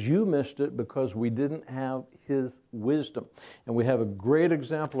because you missed it because we didn't have His wisdom. And we have a great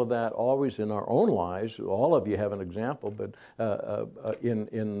example of that always in our own lives. All of you have an example, but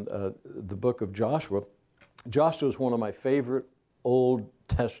in the book of Joshua, Joshua is one of my favorite Old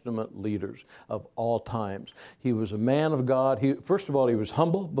Testament leaders of all times. He was a man of God. First of all, he was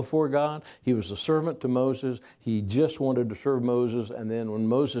humble before God. He was a servant to Moses. He just wanted to serve Moses. And then when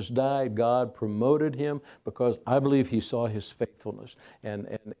Moses died, God promoted him because I believe he saw his faithfulness. And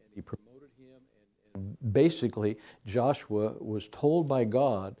he promoted him. Basically, Joshua was told by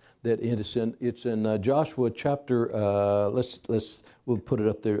God that it's in Joshua chapter. We'll put it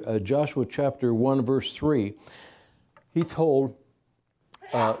up there. Joshua chapter 1, verse 3. He told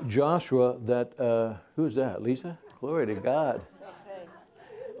Joshua that who's that? Lisa? Glory to God. Okay.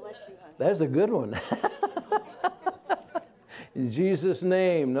 Bless you, honey. That's a good one. In Jesus'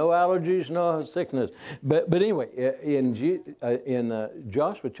 name, no allergies, no sickness. But anyway, in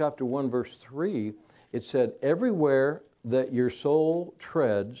Joshua chapter 1, verse 3, it said, everywhere that your soul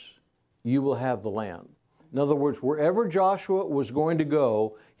treads, you will have the land. In other words, wherever Joshua was going to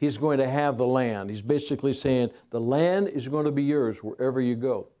go, he's going to have the land. He's basically saying, the land is going to be yours wherever you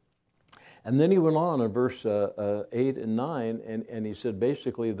go. And then he went on in verse 8 and 9, and he said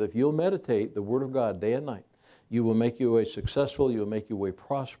basically that if you'll meditate the Word of God day and night, you will make your way successful, you will make your way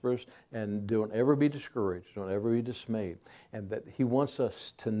prosperous, and don't ever be discouraged, don't ever be dismayed. And that he wants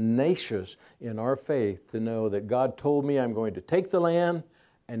us tenacious in our faith to know that God told me I'm going to take the land,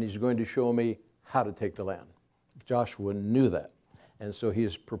 and He's going to show me how to take the land. Joshua knew that. And so he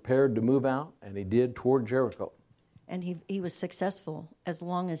is prepared to move out, and he did toward Jericho. And he was successful as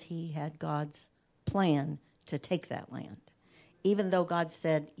long as he had God's plan to take that land. Even though God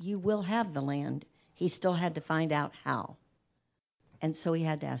said, you will have the land, he still had to find out how. And so he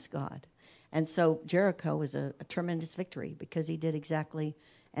had to ask God. And so Jericho was a tremendous victory because he did exactly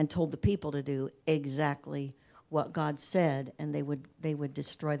and told the people to do exactly what God said, and they would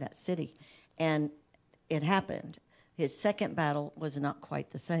destroy that city. And it happened. His second battle was not quite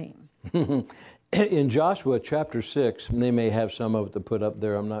the same. in Joshua chapter 6, and they may have some of it to put up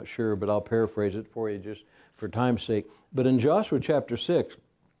there, I'm not sure, but I'll paraphrase it for you just for time's sake. But in Joshua chapter 6,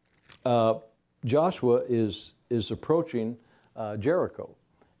 Joshua is approaching Jericho.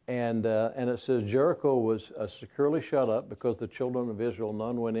 And it says Jericho was securely shut up because the children of Israel,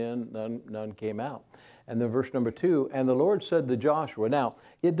 none went in, none came out. And then verse number 2, and the Lord said to Joshua. Now,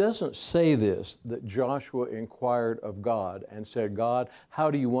 it doesn't say this, that Joshua inquired of God and said, God, how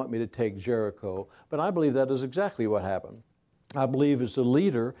do you want me to take Jericho? But I believe that is exactly what happened. I believe as a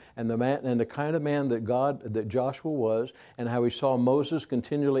leader and the man and the kind of man that Joshua was, and how he saw Moses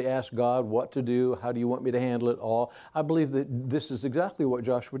continually ask God what to do, how do you want me to handle it all? I believe that this is exactly what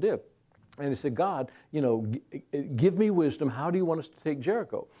Joshua did. And he said, God, give me wisdom. How do you want us to take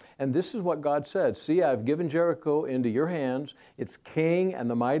Jericho? And this is what God said. See, I've given Jericho into your hands, its king and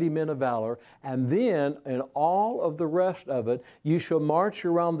the mighty men of valor. And then in all of the rest of it, you shall march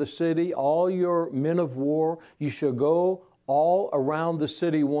around the city, all your men of war. You shall go all around the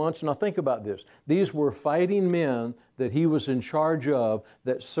city once. Now think about this. These were fighting men that he was in charge of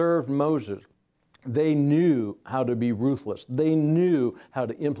that served Moses. They knew how to be ruthless. They knew how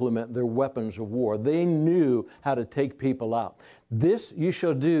to implement their weapons of war. They knew how to take people out. This you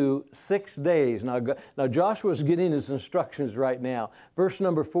shall do 6 days. Now Joshua's getting his instructions right now. Verse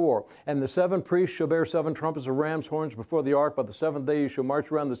number 4, and the 7 priests shall bear 7 trumpets of ram's horns before the ark. By the 7th day you shall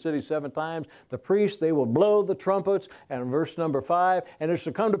march around the city 7 times. The priests, they will blow the trumpets. And verse number 5, and it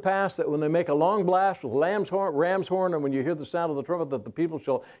shall come to pass that when they make a long blast with ram's horn, and when you hear the sound of the trumpet, that the people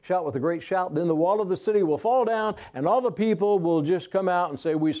shall shout with a great shout, then the wall of the city will fall down, and all the people will just come out and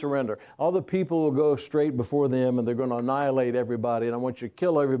say, we surrender. All the people will go straight before them, and they're going to annihilate everybody. And I want you to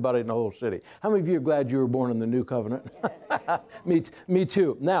kill everybody in the whole city. How many of you are glad you were born in the new covenant? Me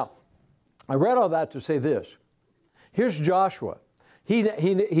too. Now, I read all that to say this. Here's Joshua. He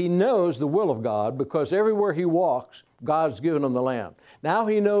knows the will of God because everywhere he walks, God's given him the land. Now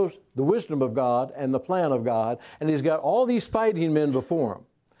he knows the wisdom of God and the plan of God, and he's got all these fighting men before him.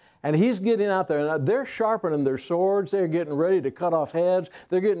 And he's getting out there, and they're sharpening their swords. They're getting ready to cut off heads.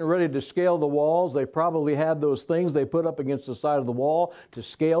 They're getting ready to scale the walls. They probably had those things they put up against the side of the wall to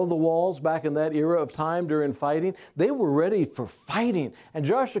scale the walls back in that era of time during fighting. They were ready for fighting. And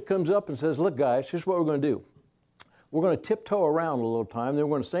Joshua comes up and says, look, guys, here's what we're going to do. We're going to tiptoe around a little time. Then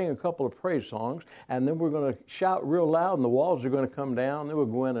we're going to sing a couple of praise songs. And then we're going to shout real loud, and the walls are going to come down. Then we'll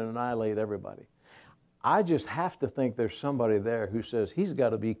go in and annihilate everybody. I just have to think there's somebody there who says, he's got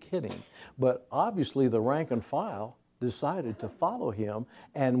to be kidding. But obviously the rank and file decided to follow him.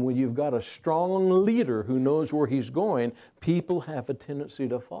 And when you've got a strong leader who knows where he's going, people have a tendency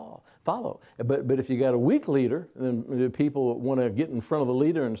to follow. But if you got a weak leader, then the people want to get in front of the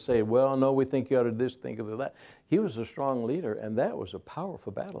leader and say, well, no, we think you ought to this, think of that. He was a strong leader, and that was a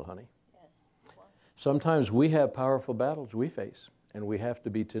powerful battle, honey. Yes. Sometimes we have powerful battles we face. And we have to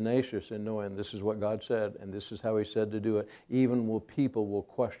be tenacious in knowing this is what God said, and this is how he said to do it, even when people will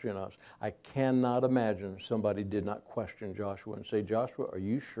question us. I cannot imagine somebody did not question Joshua and say, Joshua, are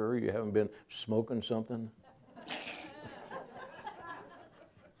you sure you haven't been smoking something?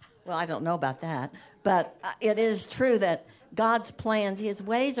 Well, I don't know about that, but it is true that God's plans, his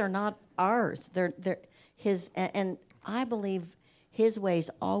ways are not ours. They're his, and I believe his ways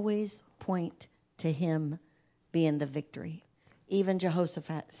always point to him being the victory. Even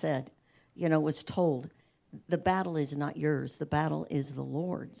Jehoshaphat said, was told, the battle is not yours, the battle is the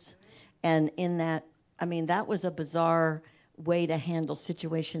Lord's. And in that, that was a bizarre way to handle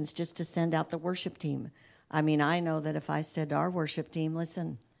situations, just to send out the worship team. I know that if I said to our worship team,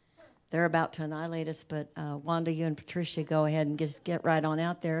 listen, they're about to annihilate us, but Wanda, you and Patricia, go ahead and get right on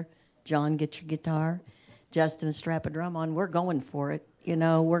out there. John, get your guitar. Justin, strap a drum on. We're going for it.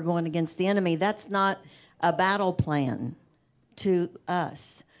 We're going against the enemy. That's not a battle plan to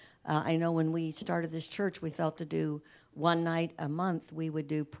us. I know when we started this church, we felt to do one night a month, we would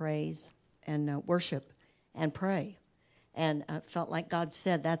do praise and worship and pray. And I felt like God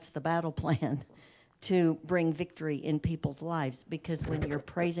said that's the battle plan to bring victory in people's lives. Because when you're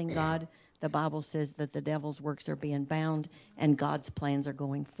praising God, the Bible says that the devil's works are being bound and God's plans are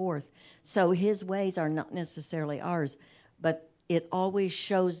going forth. So his ways are not necessarily ours, but it always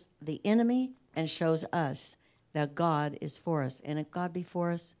shows the enemy and shows us that God is for us. And if God be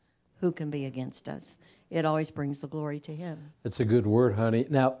for us, who can be against us? It always brings the glory to him. It's a good word, honey.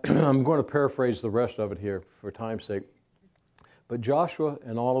 Now, I'm going to paraphrase the rest of it here for time's sake. But Joshua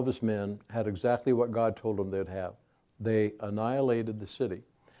and all of his men had exactly what God told them they'd have. They annihilated the city.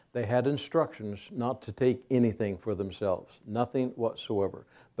 They had instructions not to take anything for themselves, nothing whatsoever,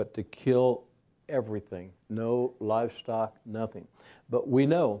 but to kill everything. No livestock, nothing. But we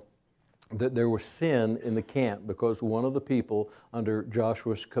know that there was sin in the camp because one of the people under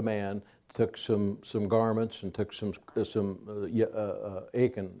Joshua's command took some garments and took some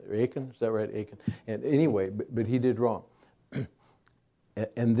Achan, is that right, Achan? And anyway, but he did wrong.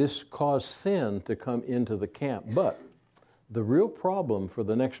 And this caused sin to come into the camp. But the real problem for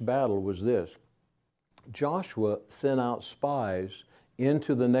the next battle was this. Joshua sent out spies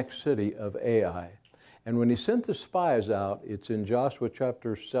into the next city of Ai. And when he sent the spies out, it's in Joshua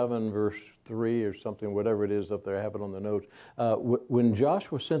chapter 7, verse 3 or something, whatever it is up there, I have it on the notes. When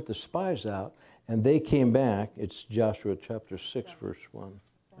Joshua sent the spies out and they came back, it's Joshua chapter 6, verse 1.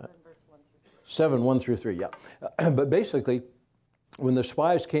 7, 1 through 3, yeah. But basically, when the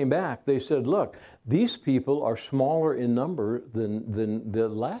spies came back, they said, look, these people are smaller in number than the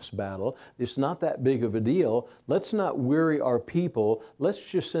last battle. It's not that big of a deal. Let's not weary our people. Let's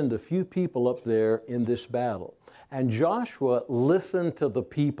just send a few people up there in this battle. And Joshua listened to the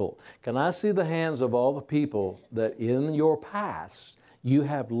people. Can I see the hands of all the people that in your past you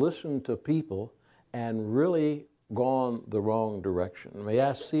have listened to people and really gone the wrong direction? May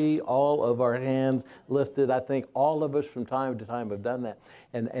I see all of our hands lifted? I think all of us from time to time have done that.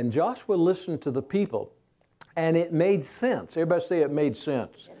 And Joshua listened to the people, and it made sense. Everybody say it made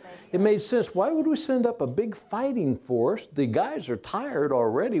sense. It made sense. Why would we send up a big fighting force? The guys are tired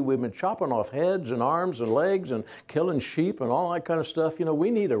already. We've been chopping off heads and arms and legs and killing sheep and all that kind of stuff. You know,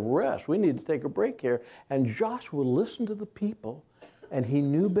 we need a rest. We need to take a break here. And Joshua listened to the people, and he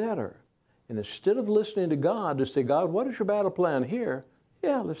knew better. And instead of listening to God to say, God, what is your battle plan here?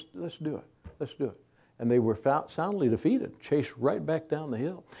 Yeah, let's do it. Let's do it. And they were soundly defeated, chased right back down the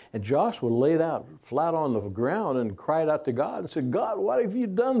hill. And Joshua laid out flat on the ground and cried out to God and said, God, why have you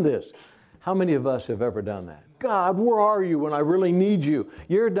done this? How many of us have ever done that? God, where are you when I really need you?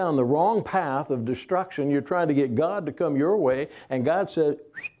 You're down the wrong path of destruction. You're trying to get God to come your way. And God said,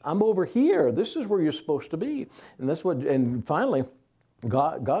 I'm over here. This is where you're supposed to be. And finally,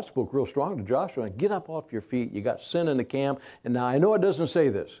 God spoke real strong to Joshua. Get up off your feet. You got sin in the camp. And now I know it doesn't say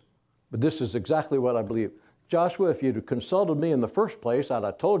this, but this is exactly what I believe. Joshua, if you'd consulted me in the first place, I'd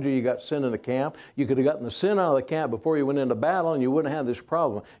have told you got sin in the camp. You could have gotten the sin out of the camp before you went into battle, and you wouldn't have this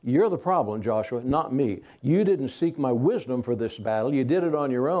problem. You're the problem, Joshua, not me. You didn't seek my wisdom for this battle. You did it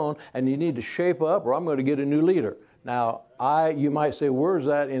on your own, and you need to shape up, or I'm going to get a new leader. Now, you might say, where's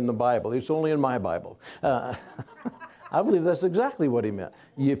that in the Bible? It's only in my Bible. I believe that's exactly what he meant.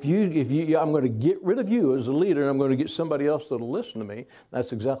 If you, I'm going to get rid of you as a leader, and I'm going to get somebody else that'll listen to me.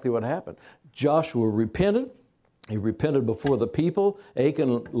 That's exactly what happened. Joshua repented. He repented before the people.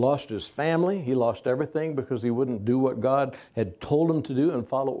 Achan lost his family. He lost everything because he wouldn't do what God had told him to do and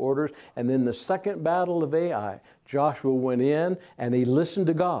follow orders. And then the second battle of Ai, Joshua went in and he listened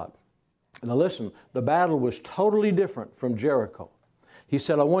to God. Now listen, the battle was totally different from Jericho. He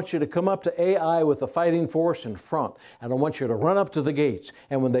said, I want you to come up to Ai with a fighting force in front, and I want you to run up to the gates.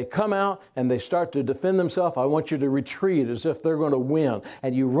 And when they come out and they start to defend themselves, I want you to retreat as if they're going to win.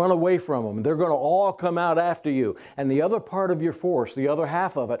 And you run away from them. They're going to all come out after you. And the other part of your force, the other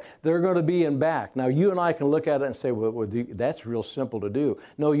half of it, they're going to be in back. Now, you and I can look at it and say, well, that's real simple to do.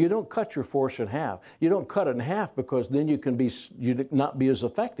 No, you don't cut your force in half. You don't cut it in half because then you not be as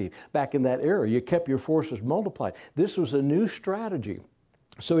effective. Back in that era, you kept your forces multiplied. This was a new strategy.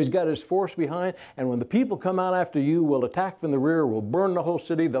 So he's got his force behind, and when the people come out after you, we'll attack from the rear, we'll burn the whole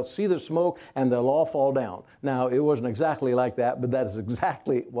city, they'll see the smoke, and they'll all fall down. Now, it wasn't exactly like that, but that is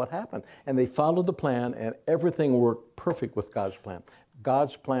exactly what happened. And they followed the plan, and everything worked perfect with God's plan.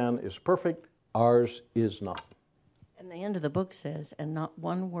 God's plan is perfect, ours is not. And the end of the book says, and not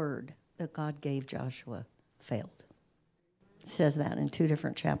one word that God gave Joshua failed. It says that in 2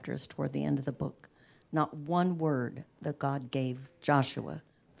 different chapters toward the end of the book. Not one word that God gave Joshua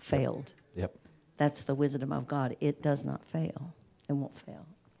failed. Yep. That's the wisdom of God. It does not fail. It won't fail.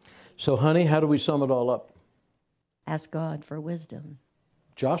 So, honey, how do we sum it all up? Ask God for wisdom.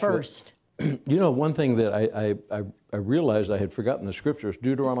 Joshua, first. You know, one thing that I realized I had forgotten the scriptures,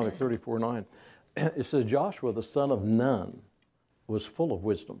 Deuteronomy 34:9. It says, Joshua, the son of Nun, was full of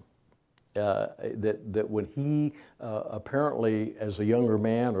wisdom. That when he apparently, as a younger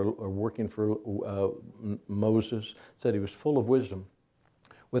man or working for Moses, said he was full of wisdom.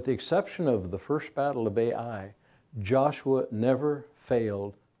 With the exception of the first battle of Ai, Joshua never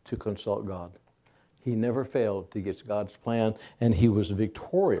failed to consult God. He never failed to get God's plan, and he was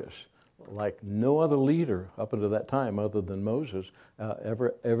victorious like no other leader up until that time other than Moses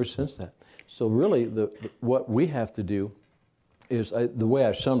ever since that. So really, what we have to do is, the way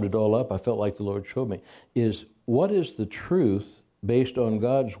I summed it all up, I felt like the Lord showed me, is what is the truth based on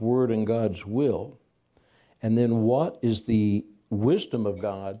God's word and God's will, and then what is the wisdom of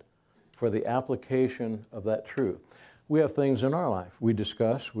God for the application of that truth. We have things in our life we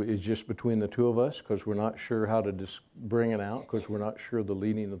discuss. It's just between the two of us because we're not sure how to bring it out because we're not sure the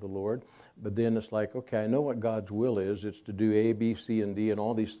leading of the Lord. But then it's like, okay, I know what God's will is. It's to do A, B, C, and D and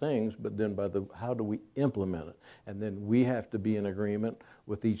all these things. But then how do we implement it? And then we have to be in agreement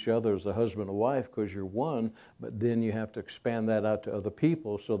with each other as a husband and wife because you're one. But then you have to expand that out to other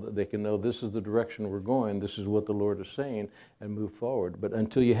people so that they can know this is the direction we're going. This is what the Lord is saying and move forward. But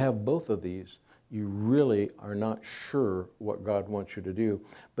until you have both of these, you really are not sure what God wants you to do.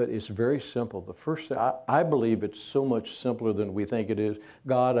 But it's very simple. The first thing, I believe it's so much simpler than we think it is.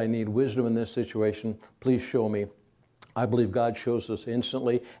 God, I need wisdom in this situation. Please show me. I believe God shows us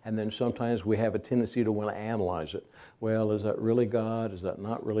instantly, and then sometimes we have a tendency to want to analyze it. Well, is that really God? Is that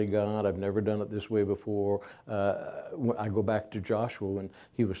not really God? I've never done it this way before. I go back to Joshua when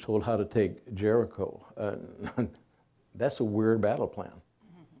he was told how to take Jericho. That's a weird battle plan.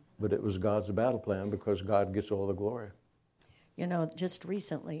 But it was God's battle plan because God gets all the glory. You know, just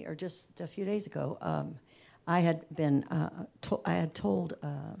recently, or just a few days ago, I had been I had told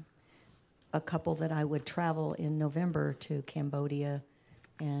a couple that I would travel in November to Cambodia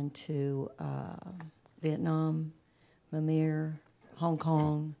and to Vietnam, Myanmar, Hong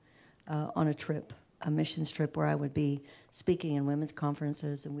Kong, on a trip, a missions trip where I would be speaking in women's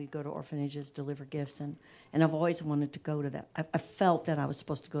conferences, and we'd go to orphanages, deliver gifts, and I've always wanted to go to that. I felt that I was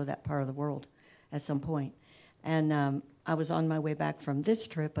supposed to go to that part of the world at some point. And I was on my way back from this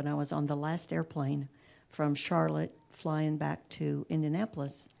trip, and I was on the last airplane from Charlotte flying back to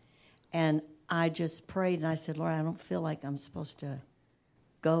Indianapolis. And I just prayed, and I said, Lord, I don't feel like I'm supposed to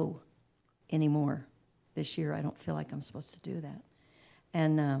go anymore this year. I don't feel like I'm supposed to do that.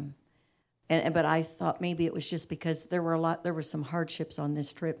 But I thought maybe it was just because there were some hardships on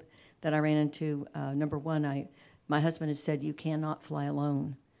this trip that I ran into. Number one, my husband has said you cannot fly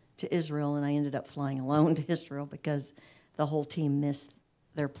alone to Israel, and I ended up flying alone to Israel because the whole team missed,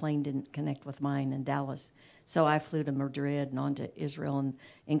 their plane didn't connect with mine in Dallas. So I flew to Madrid and on to Israel and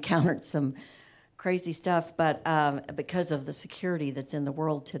encountered some crazy stuff, but because of the security that's in the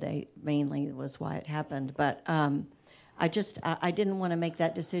world today, mainly was why it happened. But I didn't want to make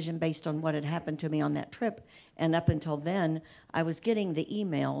that decision based on what had happened to me on that trip. And up until then, I was getting the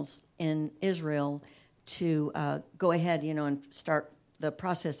emails in Israel to go ahead, and start the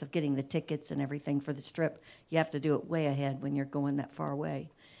process of getting the tickets and everything for this trip. You have to do it way ahead when you're going that far away.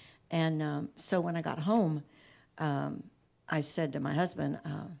 And so when I got home, I said to my husband,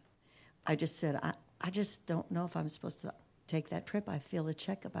 I just said, I just don't know if I'm supposed to take that trip. I feel a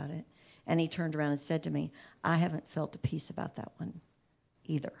check about it. And he turned around and said to me, I haven't felt a peace about that one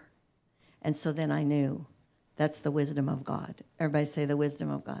either. And so then I knew that's the wisdom of God. Everybody say the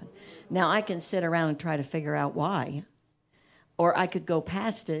wisdom of God. Now I can sit around and try to figure out why, or I could go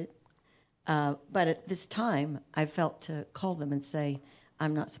past it. But at this time, I felt to call them and say,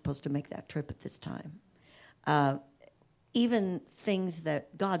 I'm not supposed to make that trip at this time. Even things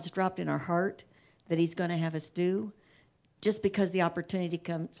that God's dropped in our heart that he's going to have us do, just because the opportunity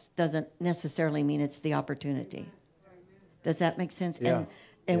comes doesn't necessarily mean it's the opportunity. Does that make sense? Yeah.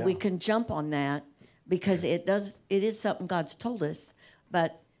 And we can jump on that because it is something God's told us,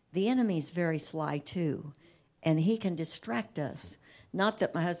 but the enemy's very sly too, and he can distract us. Not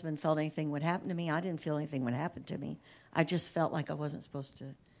that my husband felt anything would happen to me. I didn't feel anything would happen to me. I just felt like I wasn't supposed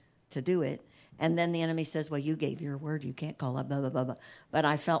to do it. And then the enemy says, well, you gave your word. You can't call up, blah, blah, blah, blah. But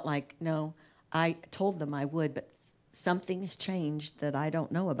I felt like, no, I told them I would, but something's changed that I don't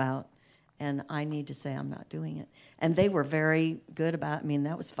know about, and I need to say I'm not doing it. And they were very good about it. I mean,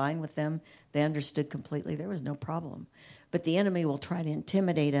 that was fine with them. They understood completely. There was no problem. But the enemy will try to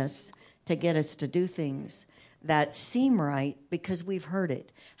intimidate us to get us to do things that seem right because we've heard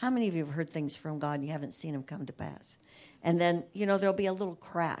it. How many of you have heard things from God and you haven't seen them come to pass? And then, there'll be a little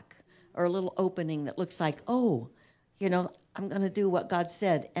crack or a little opening that looks like, oh, I'm going to do what God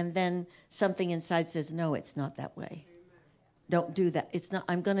said. And then something inside says, no, it's not that way. Don't do that. It's not.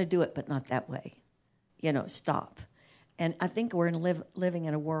 I'm going to do it, but not that way. Stop. And I think we're living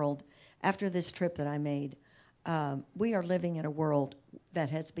in a world, after this trip that I made, we are living in a world that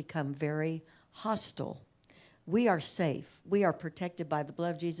has become very hostile. We are safe. We are protected by the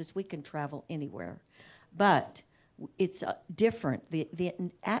blood of Jesus. We can travel anywhere. But it's different. The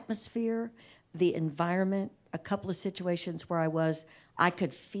atmosphere, the environment, a couple of situations where I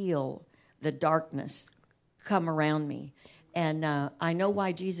could feel the darkness come around me. And I know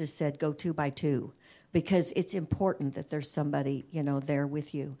why Jesus said go 2 by 2, because it's important that there's somebody, there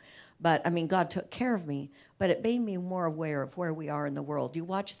with you. But, God took care of me, but it made me more aware of where we are in the world. You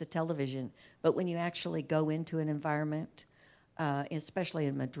watch the television, but when you actually go into an environment, especially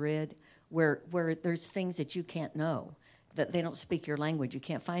in Madrid, where there's things that you can't know, that they don't speak your language. You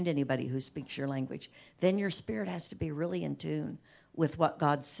can't find anybody who speaks your language. Then your spirit has to be really in tune with what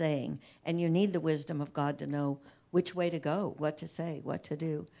God's saying. And you need the wisdom of God to know which way to go, what to say, what to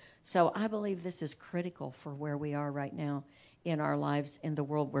do. So I believe this is critical for where we are right now in our lives, in the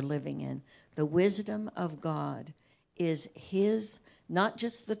world we're living in. The wisdom of God is his, not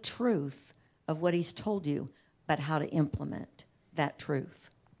just the truth of what he's told you, but how to implement that truth.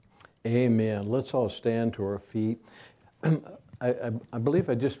 Amen. Let's all stand to our feet. I believe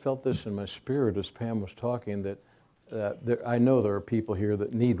I just felt this in my spirit as Pam was talking, that I know there are people here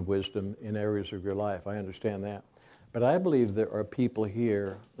that need wisdom in areas of your life. I understand that. But I believe there are people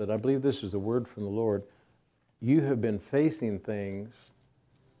here that I believe this is a word from the Lord. You have been facing things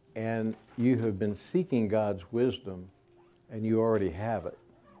and you have been seeking God's wisdom and you already have it.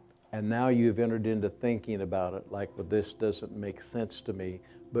 And now you've entered into thinking about it like, well, this doesn't make sense to me.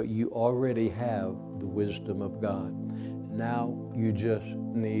 But you already have the wisdom of God. Now you just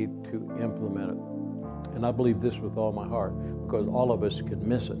need to implement it. And I believe this with all my heart, because all of us can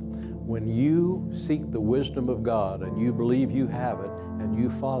miss it. When you seek the wisdom of God and you believe you have it and you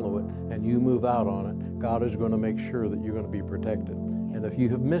follow it and you move out on it, God is going to make sure that you're going to be protected. And if you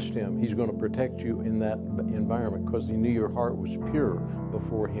have missed him, he's going to protect you in that environment because he knew your heart was pure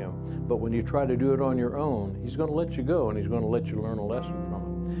before him. But when you try to do it on your own, he's going to let you go and he's going to let you learn a lesson from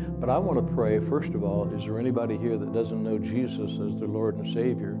it. But I want to pray, first of all, is there anybody here that doesn't know Jesus as their Lord and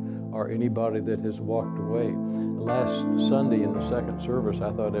Savior, or anybody that has walked away? Last Sunday in the second service,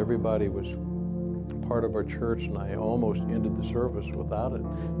 I thought everybody was part of our church, and I almost ended the service without it.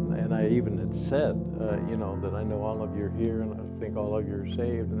 And I even had said, that I know all of you are here, and I think all of you are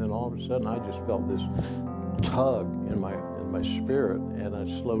saved. And then all of a sudden, I just felt this tug in my spirit, and I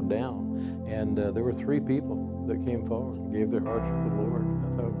slowed down. And there were 3 people that came forward and gave their hearts to the Lord.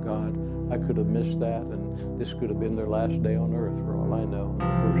 I thought, God, I could have missed that, and this could have been their last day on earth, for all I know, the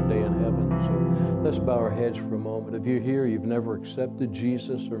first day in heaven. So let's bow our heads for a moment. If you're here, you've never accepted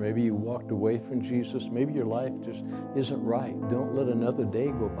Jesus, or maybe you walked away from Jesus, maybe your life just isn't right. Don't let another day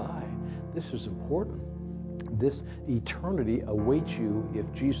go by. This is important. This eternity awaits you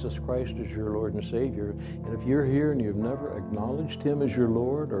if Jesus Christ is your Lord and Savior. And if you're here and you've never acknowledged him as your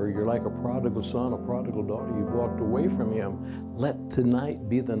Lord, or you're like a prodigal son, a prodigal daughter, you've walked away from him, let tonight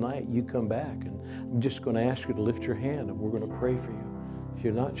be the night you come back. And I'm just going to ask you to lift your hand and we're going to pray for you. If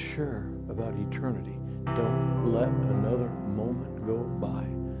you're not sure about eternity, don't let another moment go by.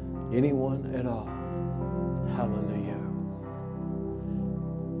 Anyone at all. Hallelujah.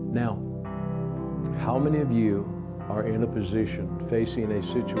 Now, how many of you are in a position, facing a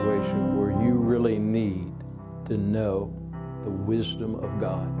situation where you really need to know the wisdom of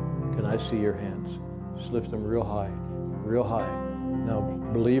God? Can I see your hands? Just lift them real high, real high. Now,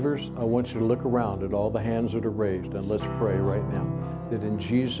 believers, I want you to look around at all the hands that are raised, and let's pray right now that in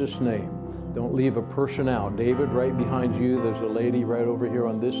Jesus' name, don't leave a person out. David, right behind you, there's a lady right over here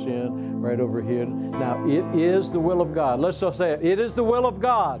on this end, right over here. Now, it is the will of God. Let's all say it. It is the will of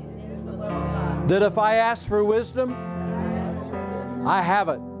God. It is the will of God. That if I ask for wisdom, I have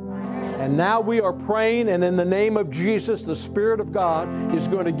it. And now we are praying, and in the name of Jesus, the Spirit of God is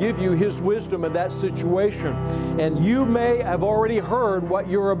going to give you his wisdom in that situation. And you may have already heard what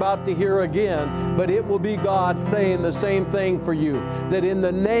you're about to hear again, but it will be God saying the same thing for you, that in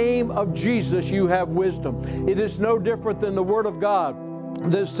the name of Jesus you have wisdom. It is no different than the Word of God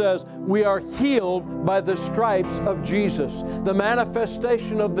that says we are healed by the stripes of Jesus. The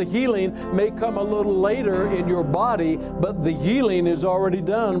manifestation of the healing may come a little later in your body, but the healing is already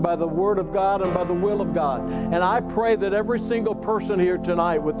done by the Word of God and by the will of God. And I pray that every single person here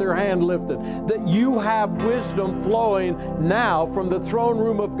tonight with their hand lifted, that you have wisdom flowing now from the throne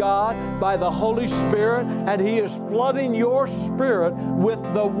room of God by the Holy Spirit, and he is flooding your spirit with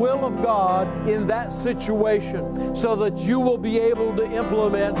the will of God in that situation, so that you will be able to implement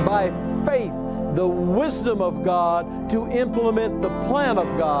by faith the wisdom of God to implement the plan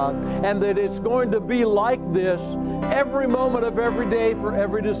of God, and that it's going to be like this every moment of every day for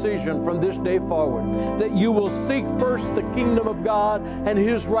every decision from this day forward. That you will seek first the kingdom of God and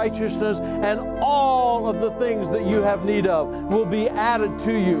his righteousness, and all of the things that you have need of will be added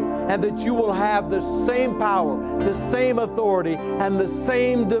to you, and that you will have the same power, the same authority, and the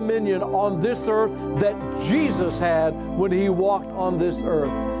same dominion on this earth that Jesus had when he walked on this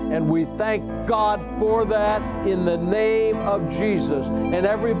earth. And we thank God for that in the name of Jesus. And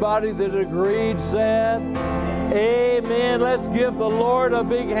everybody that agreed said, amen. Let's give the Lord a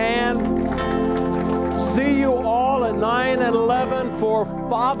big hand. See you all at 9 and 11 for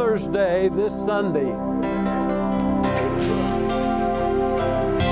Father's Day this Sunday.